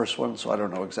like the first one, so I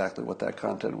don't know exactly what that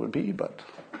content would be, but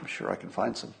I'm sure I can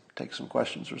take some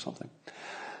questions or something.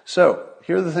 So,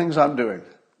 here are the things I'm doing.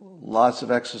 Lots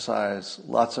of exercise,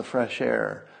 lots of fresh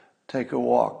air, take a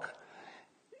walk.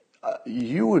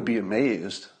 You would be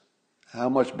amazed how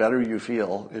much better you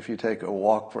feel if you take a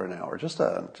walk for an hour, just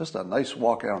a nice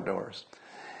walk outdoors.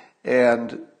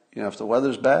 And if the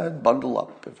weather's bad, bundle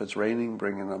up. If it's raining,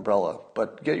 bring an umbrella.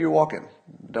 But get your walk in.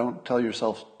 Don't tell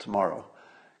yourself tomorrow,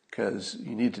 because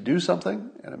you need to do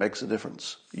something, and it makes a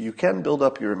difference. You can build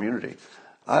up your immunity.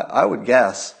 I would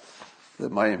guess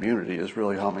that my immunity is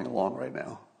really humming along right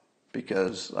now,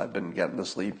 because I've been getting to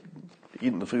sleep,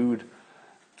 eating the food,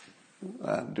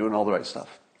 doing all the right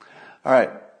stuff. All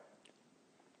right.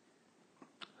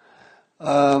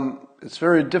 It's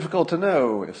very difficult to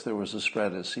know if there was a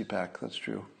spread at CPAC. That's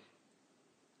true.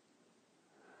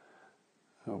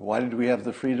 Why did we have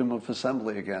the freedom of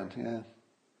assembly again? Yeah.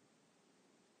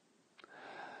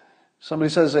 Somebody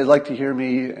says they'd like to hear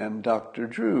me and Dr.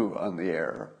 Drew on the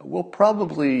air. We'll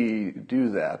probably do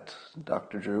that,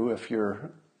 Dr. Drew, if you're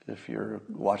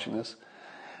watching this.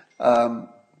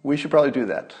 We should probably do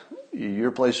that.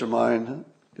 Your place or mine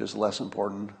is less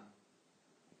important,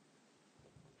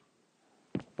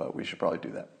 but we should probably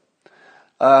do that.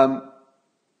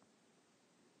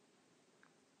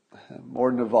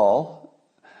 More Naval.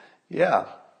 Yeah.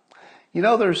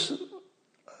 There's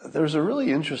a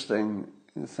really interesting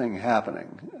thing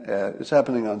happening. It's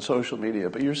happening on social media,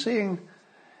 but you're seeing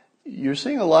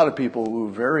a lot of people who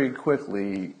very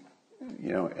quickly,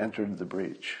 entered the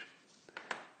breach.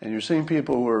 And you're seeing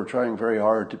people who are trying very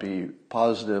hard to be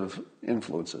positive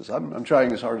influences. I'm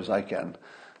trying as hard as I can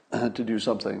to do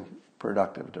something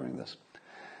productive during this.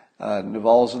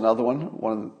 Naval's another one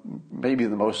of maybe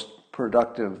the most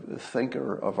productive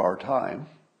thinker of our time.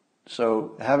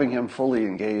 So having him fully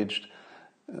engaged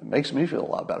makes me feel a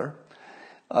lot better.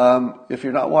 If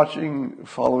you're not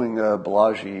following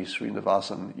Balaji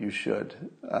Srinivasan, you should.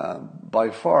 By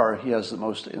far, he has the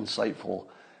most insightful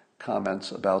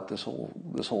comments about this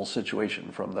whole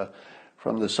situation from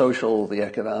from the social, the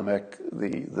economic,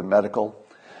 the medical.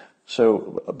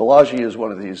 So Balaji is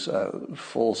one of these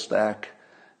full stack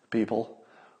people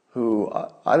who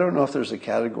I don't know if there's a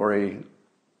category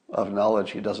of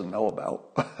knowledge he doesn't know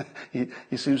about.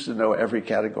 he seems to know every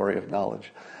category of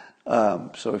knowledge.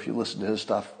 So if you listen to his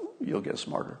stuff, you'll get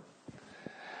smarter.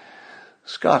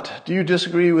 Scott, do you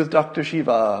disagree with Dr.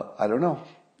 Shiva? I don't know.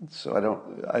 So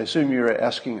I assume you're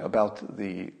asking about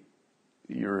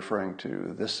you're referring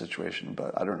to this situation,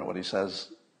 but I don't know what he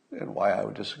says and why I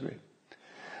would disagree.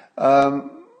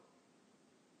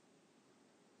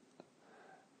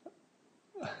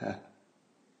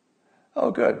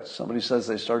 Oh, good. Somebody says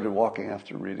they started walking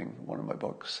after reading one of my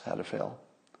books, How to Fail.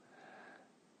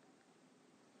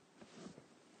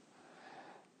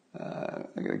 I'm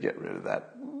going to get rid of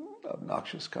that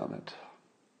obnoxious comment.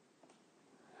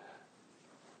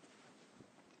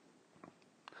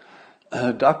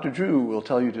 Dr. Drew will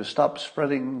tell you to stop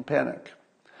spreading panic.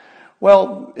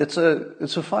 Well, it's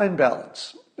a fine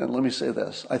balance. And let me say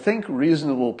this. I think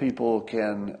reasonable people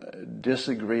can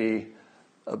disagree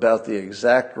about the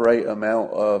exact right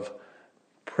amount of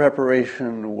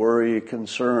preparation, worry,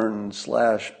 concern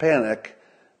 / panic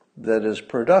that is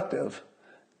productive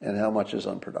and how much is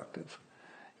unproductive.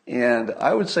 And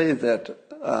I would say that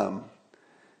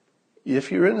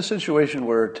if you're in a situation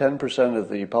where 10% of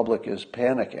the public is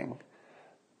panicking,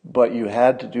 but you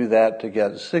had to do that to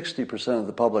get 60% of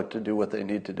the public to do what they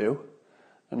need to do.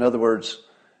 In other words,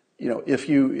 if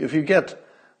you get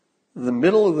the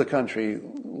middle of the country,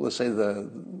 let's say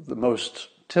the most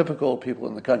typical people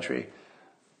in the country,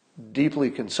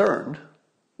 deeply concerned,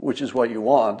 which is what you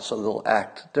want, so they'll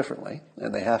act differently,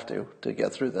 and they have to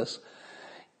get through this.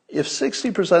 If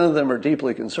 60% of them are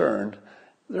deeply concerned,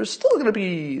 there's still going to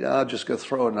be, I'll just go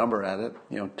throw a number at it,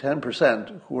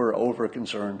 10% who are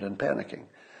over-concerned and panicking.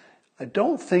 I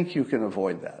don't think you can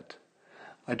avoid that.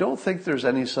 I don't think there's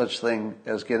any such thing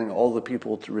as getting all the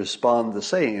people to respond the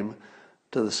same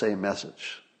to the same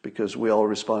message, because we all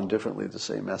respond differently to the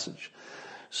same message.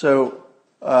 So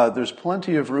there's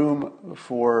plenty of room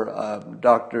for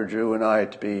Dr. Drew and I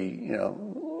to be,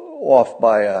 off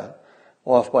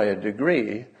by a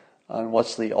degree on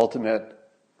what's the ultimate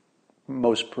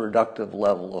most productive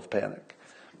level of panic.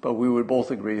 But we would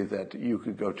both agree that you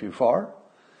could go too far.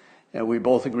 And we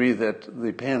both agree that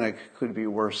the panic could be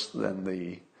worse than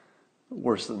the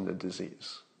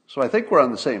disease. So I think we're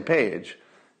on the same page.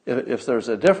 If there's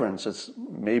a difference, it's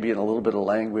maybe in a little bit of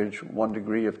language, 1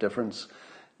 degree of difference,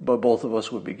 but both of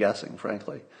us would be guessing,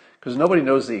 frankly. Because nobody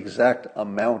knows the exact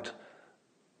amount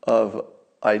of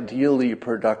ideally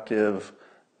productive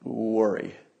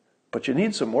worry. But you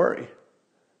need some worry.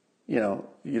 You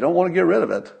don't want to get rid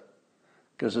of it,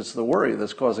 because it's the worry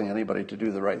that's causing anybody to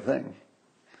do the right thing.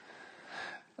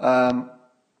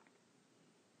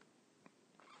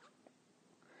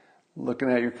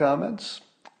 Looking at your comments,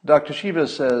 Dr. Shiva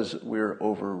says we're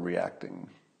overreacting.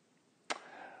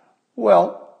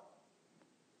 Well,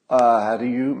 how do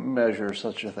you measure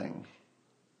such a thing?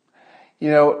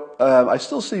 I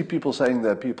still see people saying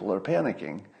that people are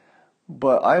panicking,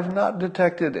 but I've not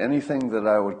detected anything that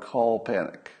I would call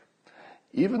panic.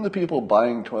 Even the people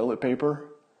buying toilet paper,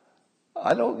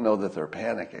 I don't know that they're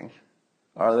panicking,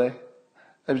 are they?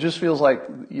 It just feels like,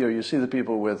 you see the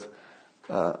people with,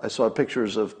 I saw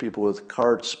pictures of people with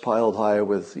carts piled high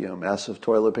with, massive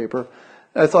toilet paper.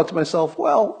 And I thought to myself,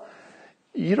 well,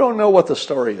 you don't know what the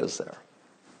story is there.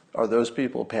 Are those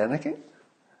people panicking?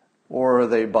 Or are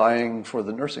they buying for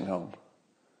the nursing home?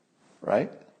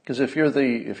 Right? Because if you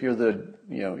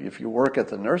work at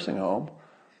the nursing home,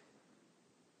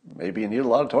 maybe you need a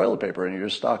lot of toilet paper and you're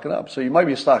stocking up. So you might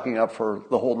be stocking up for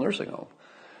the whole nursing home.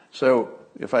 So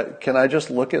can I just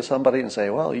look at somebody and say,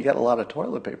 well, you got a lot of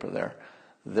toilet paper there,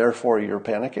 therefore you're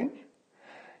panicking?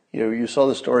 You saw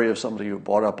the story of somebody who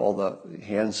bought up all the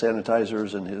hand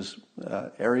sanitizers in his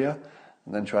area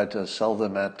and then tried to sell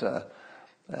them at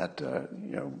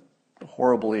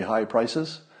horribly high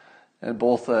prices. And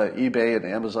both eBay and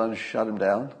Amazon shut him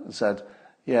down and said,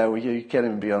 you can't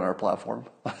even be on our platform,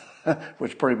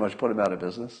 which pretty much put him out of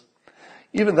business.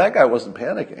 Even that guy wasn't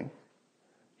panicking.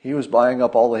 He was buying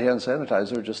up all the hand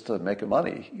sanitizer just to make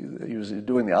money. He was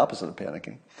doing the opposite of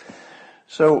panicking.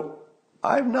 So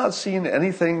I've not seen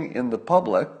anything in the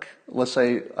public, let's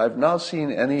say I've not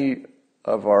seen any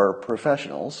of our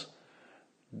professionals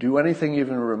do anything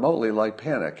even remotely like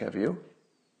panic. Have you?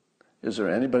 Is there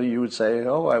anybody you would say,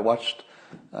 oh, I watched,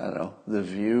 The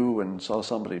View and saw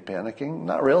somebody panicking?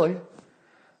 Not really.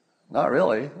 Not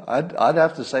really. I'd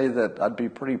have to say that I'd be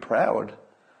pretty proud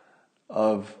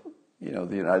of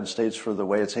the United States for the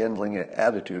way it's handling it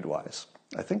attitude-wise.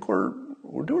 I think we're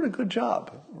doing a good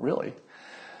job, really.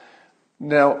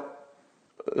 Now,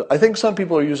 I think some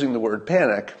people are using the word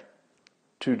panic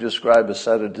to describe a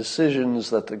set of decisions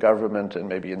that the government and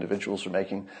maybe individuals are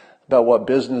making about what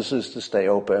businesses to stay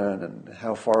open and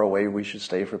how far away we should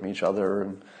stay from each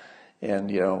other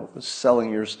and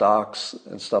selling your stocks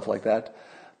and stuff like that.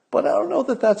 But I don't know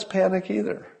that that's panic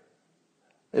either.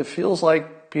 It feels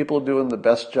like people doing the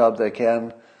best job they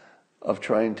can of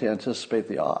trying to anticipate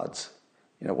the odds.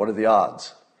 What are the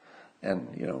odds?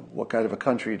 And, what kind of a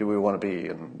country do we want to be?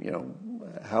 And,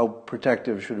 how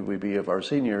protective should we be of our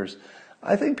seniors?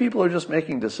 I think people are just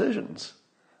making decisions.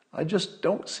 I just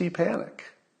don't see panic.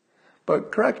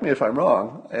 But correct me if I'm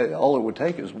wrong. All it would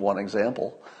take is one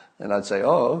example. And I'd say,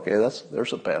 oh, okay, there's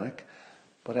some panic.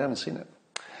 But I haven't seen it.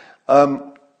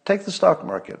 Take the stock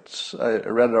markets. I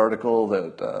read an article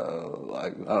that, I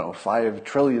don't know, $5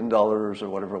 trillion or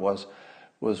whatever it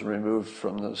was removed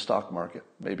from the stock market.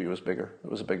 Maybe it was bigger. It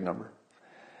was a big number.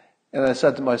 And I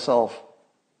said to myself,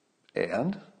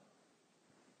 and?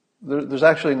 There's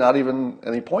actually not even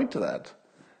any point to that.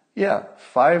 Yeah,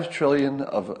 5 trillion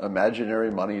of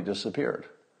imaginary money disappeared.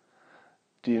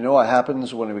 Do you know what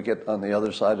happens when we get on the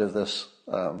other side of this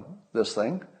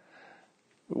thing?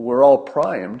 We're all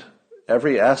primed.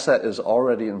 Every asset is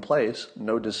already in place.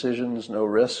 No decisions, no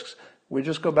risks. We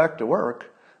just go back to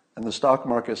work, and the stock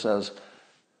market says,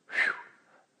 "Phew,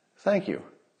 thank you."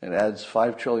 It adds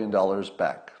 $5 trillion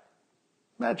back.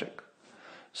 Magic.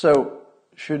 So,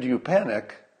 should you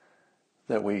panic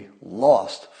that we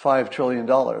lost $5 trillion?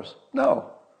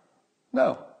 No.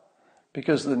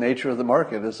 Because the nature of the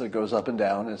market is it goes up and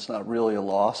down. It's not really a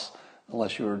loss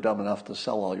unless you were dumb enough to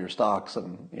sell all your stocks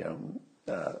and,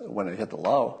 when it hit the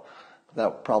low.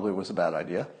 That probably was a bad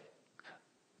idea.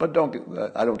 But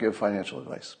I don't give financial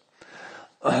advice.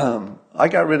 I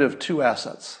got rid of 2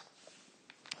 assets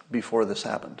before this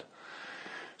happened.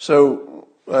 So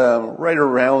right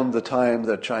around the time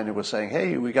that China was saying,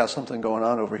 hey, we got something going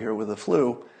on over here with the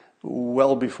flu,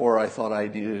 well before I thought I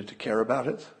needed to care about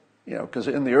it. Because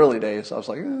in the early days, I was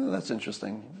like, that's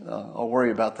interesting. I'll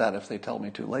worry about that if they tell me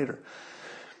to later.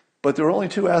 But there were only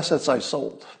 2 assets I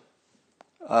sold.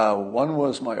 One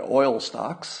was my oil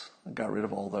stocks. I got rid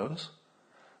of all those.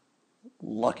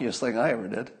 Luckiest thing I ever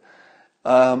did.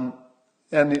 And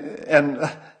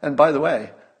by the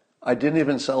way, I didn't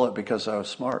even sell it because I was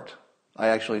smart. I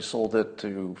actually sold it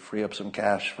to free up some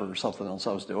cash for something else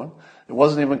I was doing. It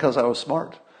wasn't even because I was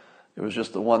smart. It was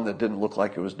just the one that didn't look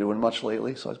like it was doing much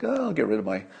lately. So I was like, I'll get rid of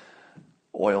my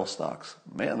oil stocks.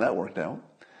 Man, that worked out.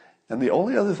 And the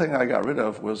only other thing I got rid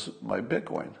of was my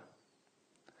Bitcoin.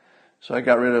 So I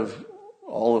got rid of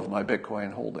all of my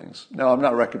Bitcoin holdings. Now, I'm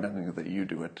not recommending that you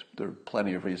do it. There are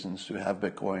plenty of reasons to have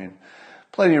Bitcoin,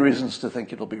 plenty of reasons to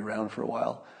think it'll be around for a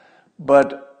while.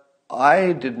 But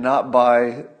I did not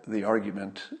buy the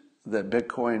argument that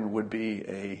Bitcoin would be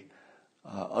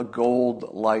a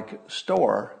gold-like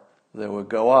store that would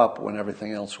go up when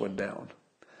everything else went down.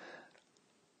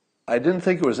 I didn't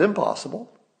think it was impossible.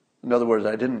 In other words,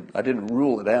 I didn't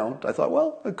rule it out. I thought,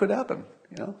 well, it could happen.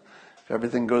 If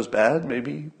everything goes bad,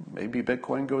 maybe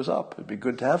Bitcoin goes up. It'd be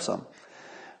good to have some.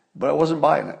 But I wasn't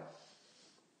buying it.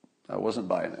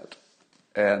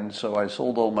 And so I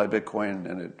sold all my Bitcoin,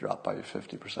 and it dropped by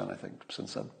 50%, I think,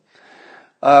 since then.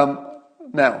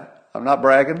 Now, I'm not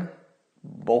bragging.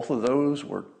 Both of those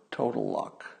were total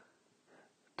luck.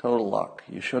 Total luck.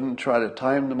 You shouldn't try to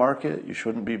time the market. You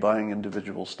shouldn't be buying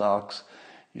individual stocks.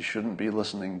 You shouldn't be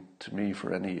listening to me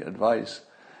for any advice.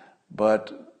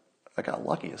 But I got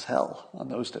lucky as hell on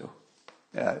those 2.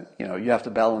 You have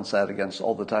to balance that against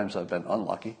all the times I've been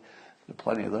unlucky. There are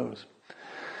plenty of those.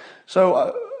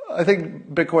 So I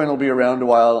think Bitcoin will be around a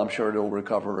while. I'm sure it'll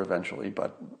recover eventually,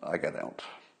 but I got out.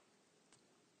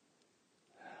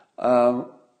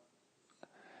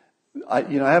 I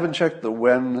haven't checked the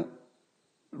when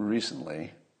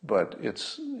recently, but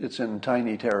it's in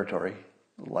tiny territory,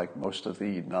 like most of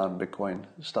the non-Bitcoin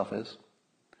stuff is.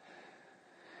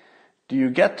 Do you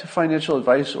get to financial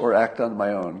advice or act on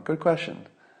my own? Good question.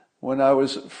 When I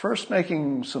was first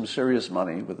making some serious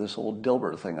money with this old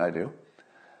Dilbert thing I do,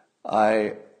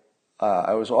 I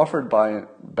was offered by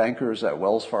bankers at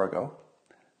Wells Fargo.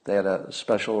 They had a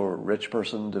special rich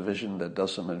person division that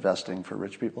does some investing for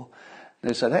rich people.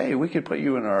 They said, hey, we could put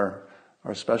you in our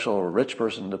special rich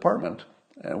person department,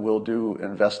 and we'll do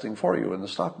investing for you in the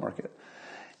stock market.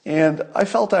 And I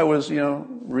felt I was,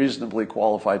 reasonably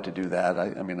qualified to do that. I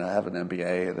have an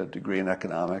MBA and a degree in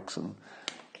economics, and,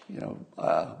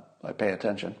 I pay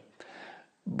attention.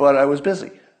 But I was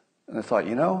busy. And I thought,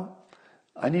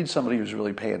 I need somebody who's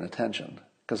really paying attention,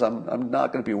 because I'm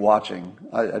not going to be watching.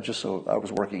 I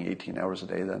was working 18 hours a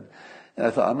day then. And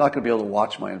I thought, I'm not going to be able to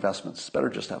watch my investments. It's better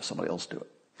just have somebody else do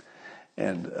it.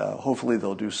 And hopefully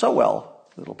they'll do so well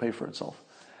that it'll pay for itself.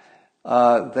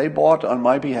 They bought on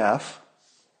my behalf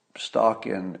stock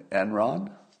in Enron.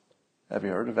 Have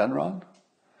you heard of Enron?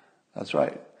 That's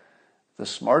right. The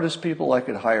smartest people I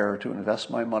could hire to invest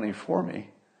my money for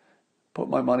me put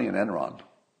my money in Enron.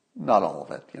 Not all of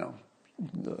it,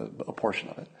 a portion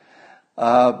of it.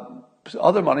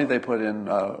 Other money they put in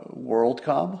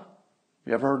WorldCom.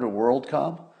 You ever heard of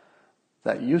WorldCom?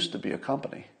 That used to be a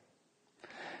company.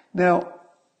 Now,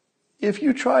 if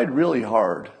you tried really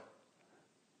hard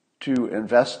to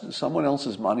invest someone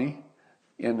else's money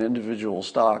in individual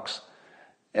stocks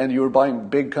and you were buying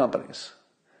big companies,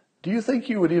 do you think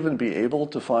you would even be able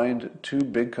to find two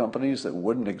big companies that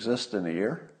wouldn't exist in a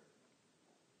year?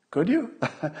 Could you?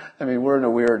 I mean, we're in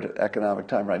a weird economic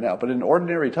time right now, but in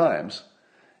ordinary times,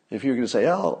 if you're going to say,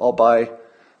 oh,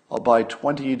 I'll buy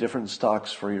 20 different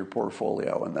stocks for your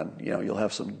portfolio, and then you'll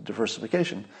have some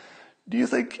diversification. Do you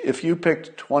think if you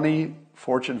picked 20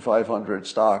 Fortune 500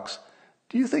 stocks,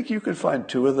 do you think you could find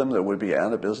two of them that would be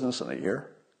out of business in a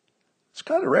year? It's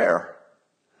kind of rare.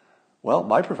 Well,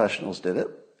 my professionals did it,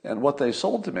 and what they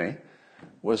sold to me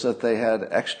was that they had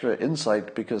extra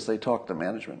insight because they talked to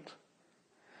management.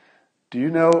 Do you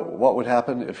know what would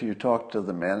happen if you talked to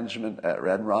the management at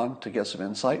Enron to get some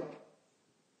insight?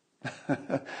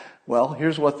 Well,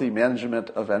 here's what the management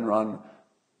of Enron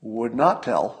would not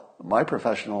tell my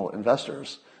professional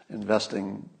investors,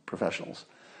 investing professionals.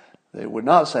 They would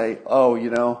not say, oh,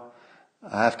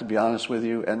 I have to be honest with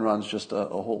you, Enron's just a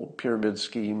whole pyramid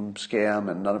scheme,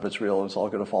 scam, and none of it's real, it's all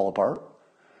going to fall apart.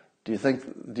 Do you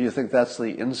think that's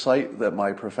the insight that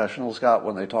my professionals got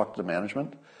when they talked to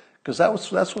management? Because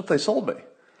that's what they sold me.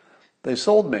 They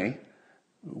sold me,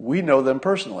 we know them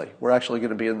personally. We're actually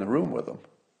going to be in the room with them,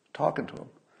 talking to them.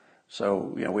 So,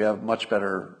 we have much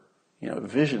better,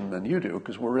 vision than you do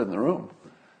because we're in the room.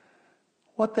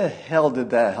 What the hell did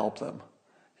that help them?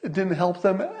 It didn't help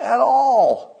them at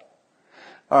all.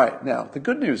 All right, now, the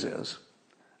good news is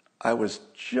I was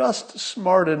just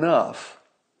smart enough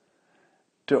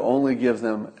to only give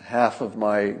them half of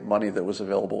my money that was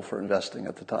available for investing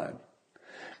at the time,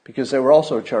 because they were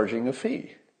also charging a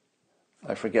fee.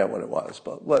 I forget what it was,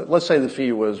 but let's say the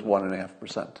fee was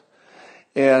 1.5%.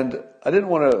 And I didn't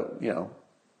want to,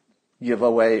 give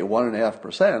away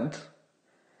 1.5%.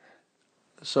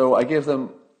 So I gave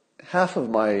them half of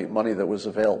my money that was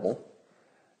available,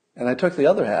 and I took the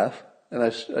other half and I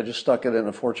just stuck it in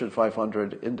a Fortune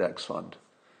 500 index fund.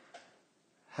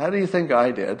 How do you think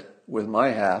I did with my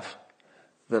half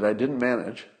that I didn't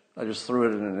manage? I just threw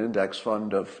it in an index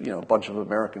fund of, a bunch of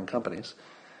American companies.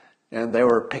 And they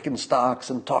were picking stocks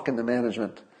and talking to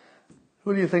management.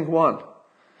 Who do you think won?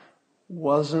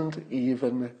 Wasn't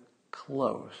even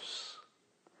close.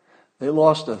 They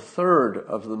lost a third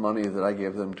of the money that I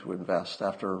gave them to invest.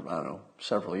 After,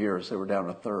 several years, they were down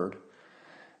a third.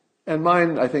 And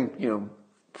mine, I think,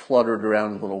 fluttered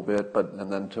around a little bit,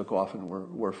 and then took off and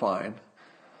were fine.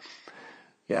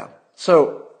 Yeah.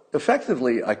 So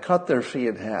effectively, I cut their fee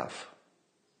in half,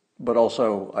 but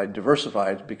also I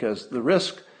diversified because the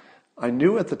risk, I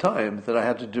knew at the time that I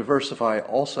had to diversify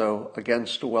also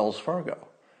against Wells Fargo.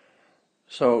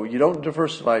 So you don't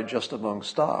diversify just among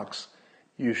stocks.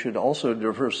 You should also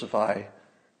diversify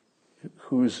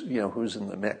who's in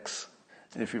the mix.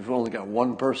 And if you've only got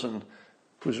one person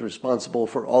who's responsible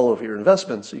for all of your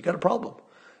investments, you got a problem.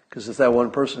 Because if that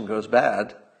one person goes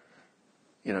bad,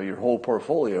 your whole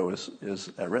portfolio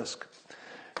is at risk.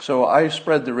 So I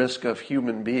spread the risk of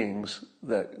human beings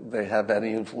that they have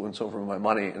any influence over my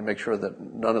money and make sure that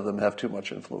none of them have too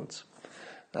much influence.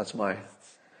 That's my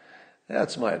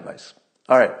advice.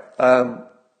 All right.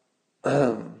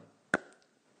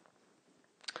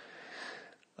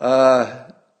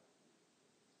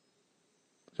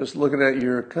 Just looking at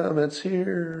your comments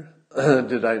here.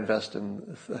 Did I invest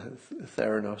in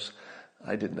Theranos?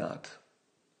 I did not.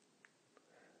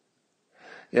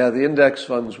 Yeah, the index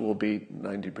funds will beat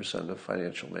 90% of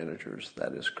financial managers.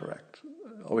 That is correct.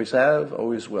 Always have,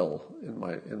 always will, in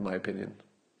my opinion.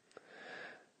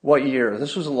 What year?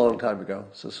 This was a long time ago.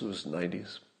 So this was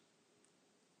 90s.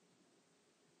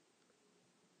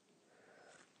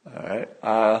 All right.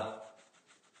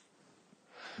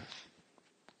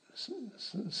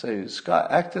 Say Scott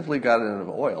actively got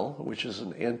into oil, which is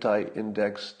an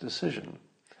anti-index decision.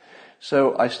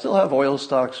 So I still have oil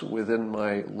stocks within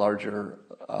my larger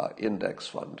index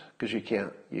fund because you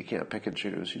can't pick and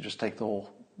choose. You just take the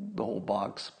whole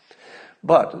box.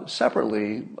 But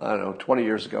separately, 20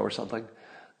 years ago or something,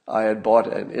 I had bought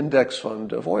an index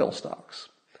fund of oil stocks.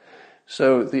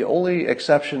 So the only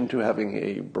exception to having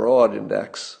a broad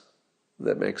index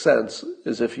that makes sense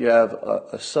is if you have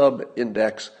a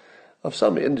sub-index of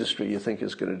some industry you think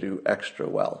is going to do extra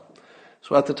well.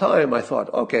 So at the time I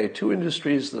thought, okay, 2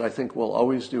 industries that I think will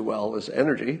always do well is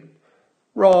energy,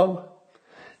 wrong,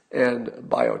 and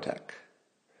biotech.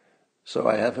 So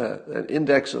I have an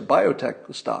index of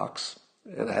biotech stocks,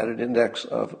 and I had an index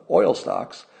of oil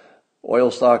stocks.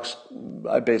 Oil stocks,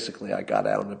 I got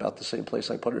out in about the same place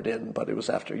I put it in, but it was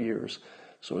after years,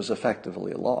 so it was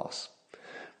effectively a loss.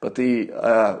 But the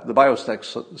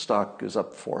biotech stock is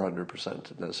up 400%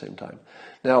 at the same time.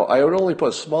 Now, I would only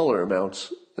put smaller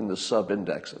amounts in the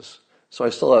sub-indexes, so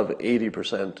I still have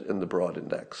 80% in the broad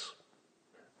index.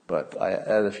 But I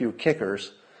had a few kicker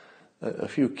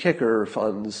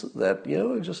funds that,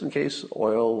 just in case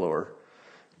oil or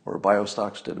bio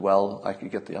stocks did well, I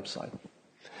could get the upside.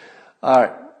 All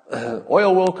right,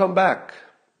 oil will come back.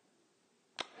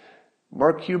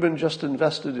 Mark Cuban just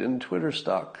invested in Twitter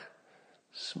stock.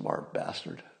 Smart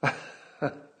bastard.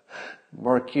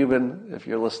 Mark Cuban, if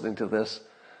you're listening to this,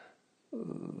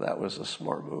 that was a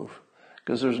smart move.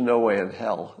 Because there's no way in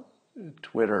hell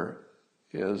Twitter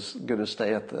is going to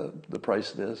stay at the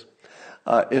price it is.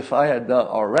 If I had not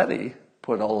already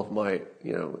put all of my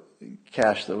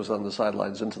cash that was on the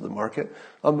sidelines into the market,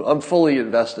 I'm fully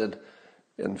invested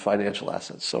in financial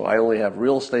assets. So I only have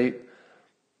real estate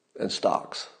and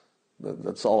stocks.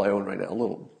 That's all I own right now. A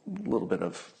little bit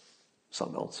of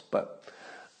something else, but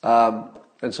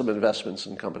and some investments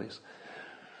in companies.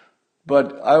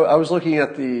 But I was looking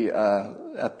at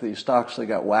the stocks that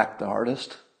got whacked the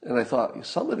hardest, and I thought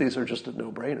some of these are just a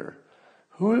no-brainer.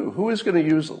 Who is going to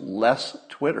use less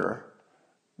Twitter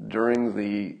during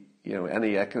the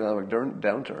any economic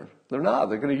downturn? They're not.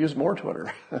 They're going to use more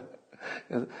Twitter.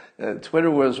 Twitter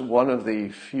was one of the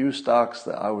few stocks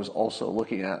that I was also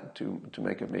looking at to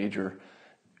make a major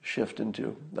shift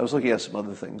into. I was looking at some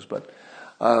other things, but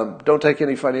don't take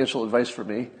any financial advice from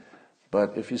me.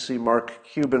 But if you see Mark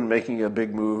Cuban making a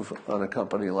big move on a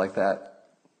company like that,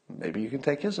 maybe you can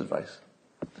take his advice.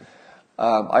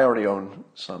 I already own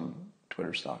some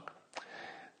Twitter stock.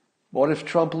 What if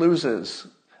Trump loses?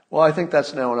 Well, I think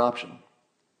that's now an option.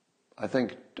 I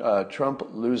think Trump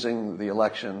losing the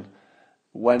election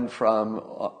went from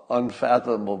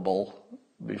unfathomable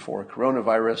before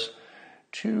coronavirus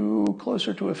to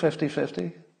closer to a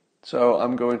 50-50. So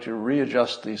I'm going to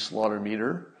readjust the slaughter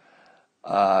meter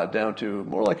down to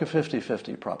more like a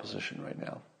 50-50 proposition right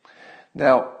now.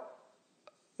 Now,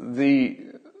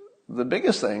 the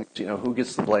biggest thing, who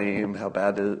gets the blame? How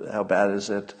bad is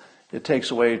it? It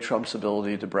takes away Trump's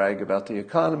ability to brag about the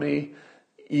economy,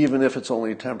 even if it's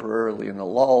only temporarily in a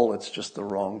lull. It's just the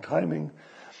wrong timing.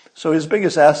 So his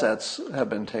biggest assets have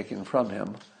been taken from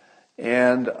him,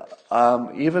 and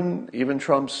even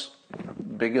Trump's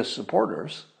biggest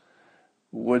supporters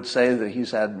would say that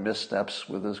he's had missteps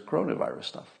with his coronavirus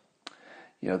stuff.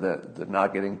 The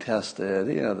not getting tested,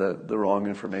 the wrong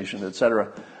information,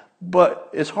 etc. But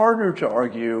it's harder to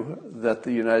argue that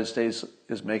the United States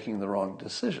is making the wrong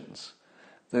decisions.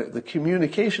 The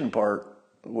communication part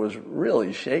was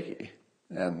really shaky,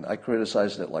 and I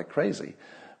criticized it like crazy.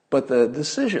 But the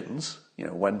decisions,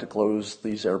 when to close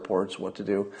these airports, what to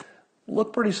do,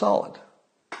 look pretty solid.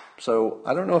 So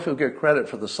I don't know if he'll get credit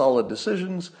for the solid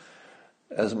decisions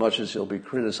as much as he'll be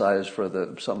criticized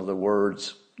for some of the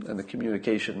words and the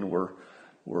communication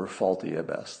were faulty at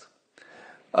best.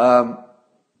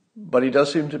 But he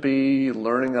does seem to be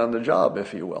learning on the job,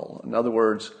 if you will. In other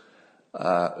words,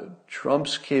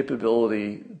 Trump's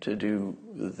capability to do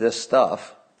this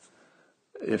stuff,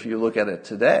 if you look at it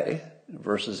today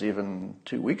versus even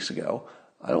 2 weeks ago,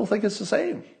 I don't think it's the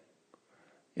same.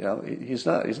 He's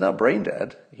not brain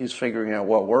dead. He's figuring out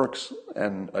what works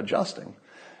and adjusting.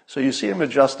 So you see him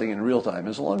adjusting in real time.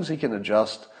 As long as he can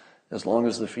adjust, as long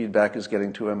as the feedback is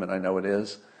getting to him, and I know it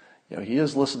is, he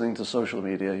is listening to social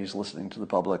media, he's listening to the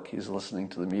public, he's listening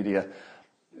to the media,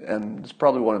 and it's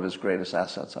probably one of his greatest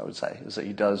assets, I would say, is that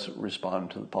he does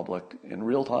respond to the public in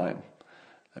real time.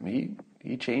 I mean,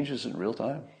 he changes in real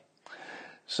time.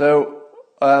 So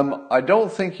I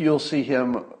don't think you'll see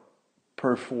him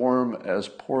perform as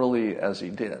poorly as he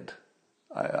did.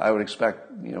 I would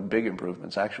expect big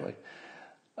improvements, actually.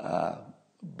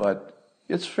 But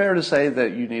it's fair to say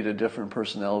that you need a different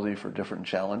personality for different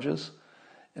challenges.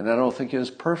 And I don't think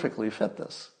his perfectly fit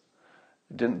this.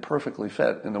 It didn't perfectly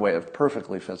fit in the way it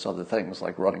perfectly fits other things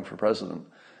like running for president.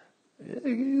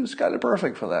 He was kind of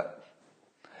perfect for that.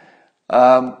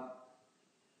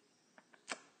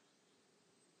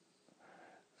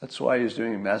 That's why he's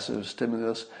doing massive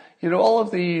stimulus. All of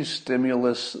these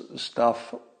stimulus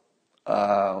stuff,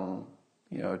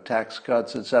 tax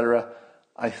cuts, etc.,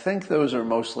 I think those are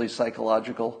mostly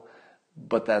psychological,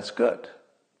 but that's good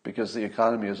because the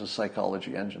economy is a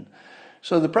psychology engine.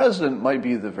 So the president might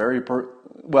be the very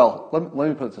well. Let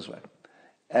me put it this way: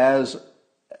 as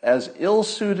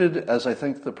ill-suited as I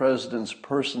think the president's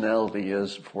personality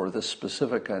is for this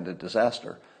specific kind of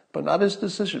disaster, but not his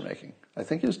decision-making. I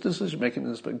think his decision-making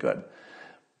has been good,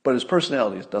 but his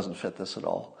personality doesn't fit this at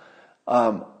all.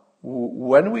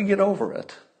 When we get over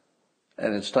it,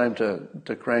 and it's time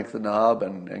to crank the knob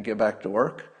and get back to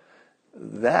work,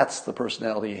 that's the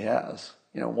personality he has.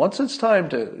 Once it's time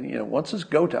to, once it's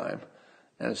go time,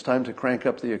 and it's time to crank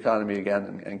up the economy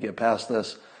again and get past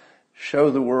this,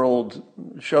 show the world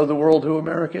who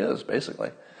America is, basically.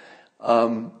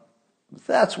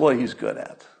 That's what he's good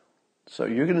at. So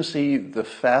you're going to see the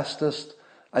fastest.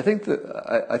 I think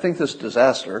this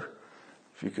disaster,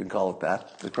 if you can call it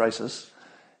that, the crisis,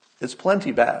 it's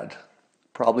plenty bad.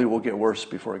 Probably will get worse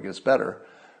before it gets better.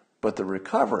 But the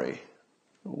recovery,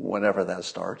 whenever that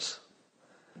starts,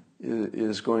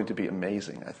 is going to be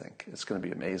amazing, I think. It's going to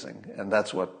be amazing. And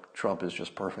that's what Trump is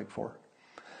just perfect for.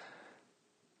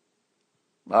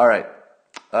 All right.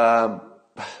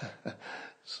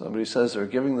 Somebody says they're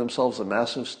giving themselves a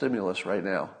massive stimulus right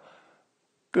now.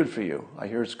 Good for you. I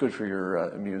hear it's good for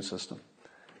your immune system.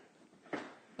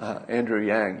 Andrew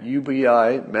Yang,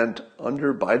 UBI meant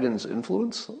under Biden's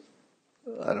influence?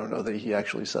 I don't know that he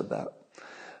actually said that.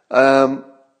 All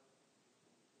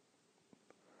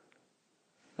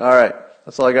right.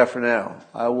 That's all I got for now.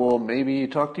 I will maybe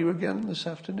talk to you again this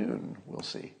afternoon. We'll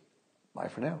see. Bye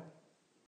for now.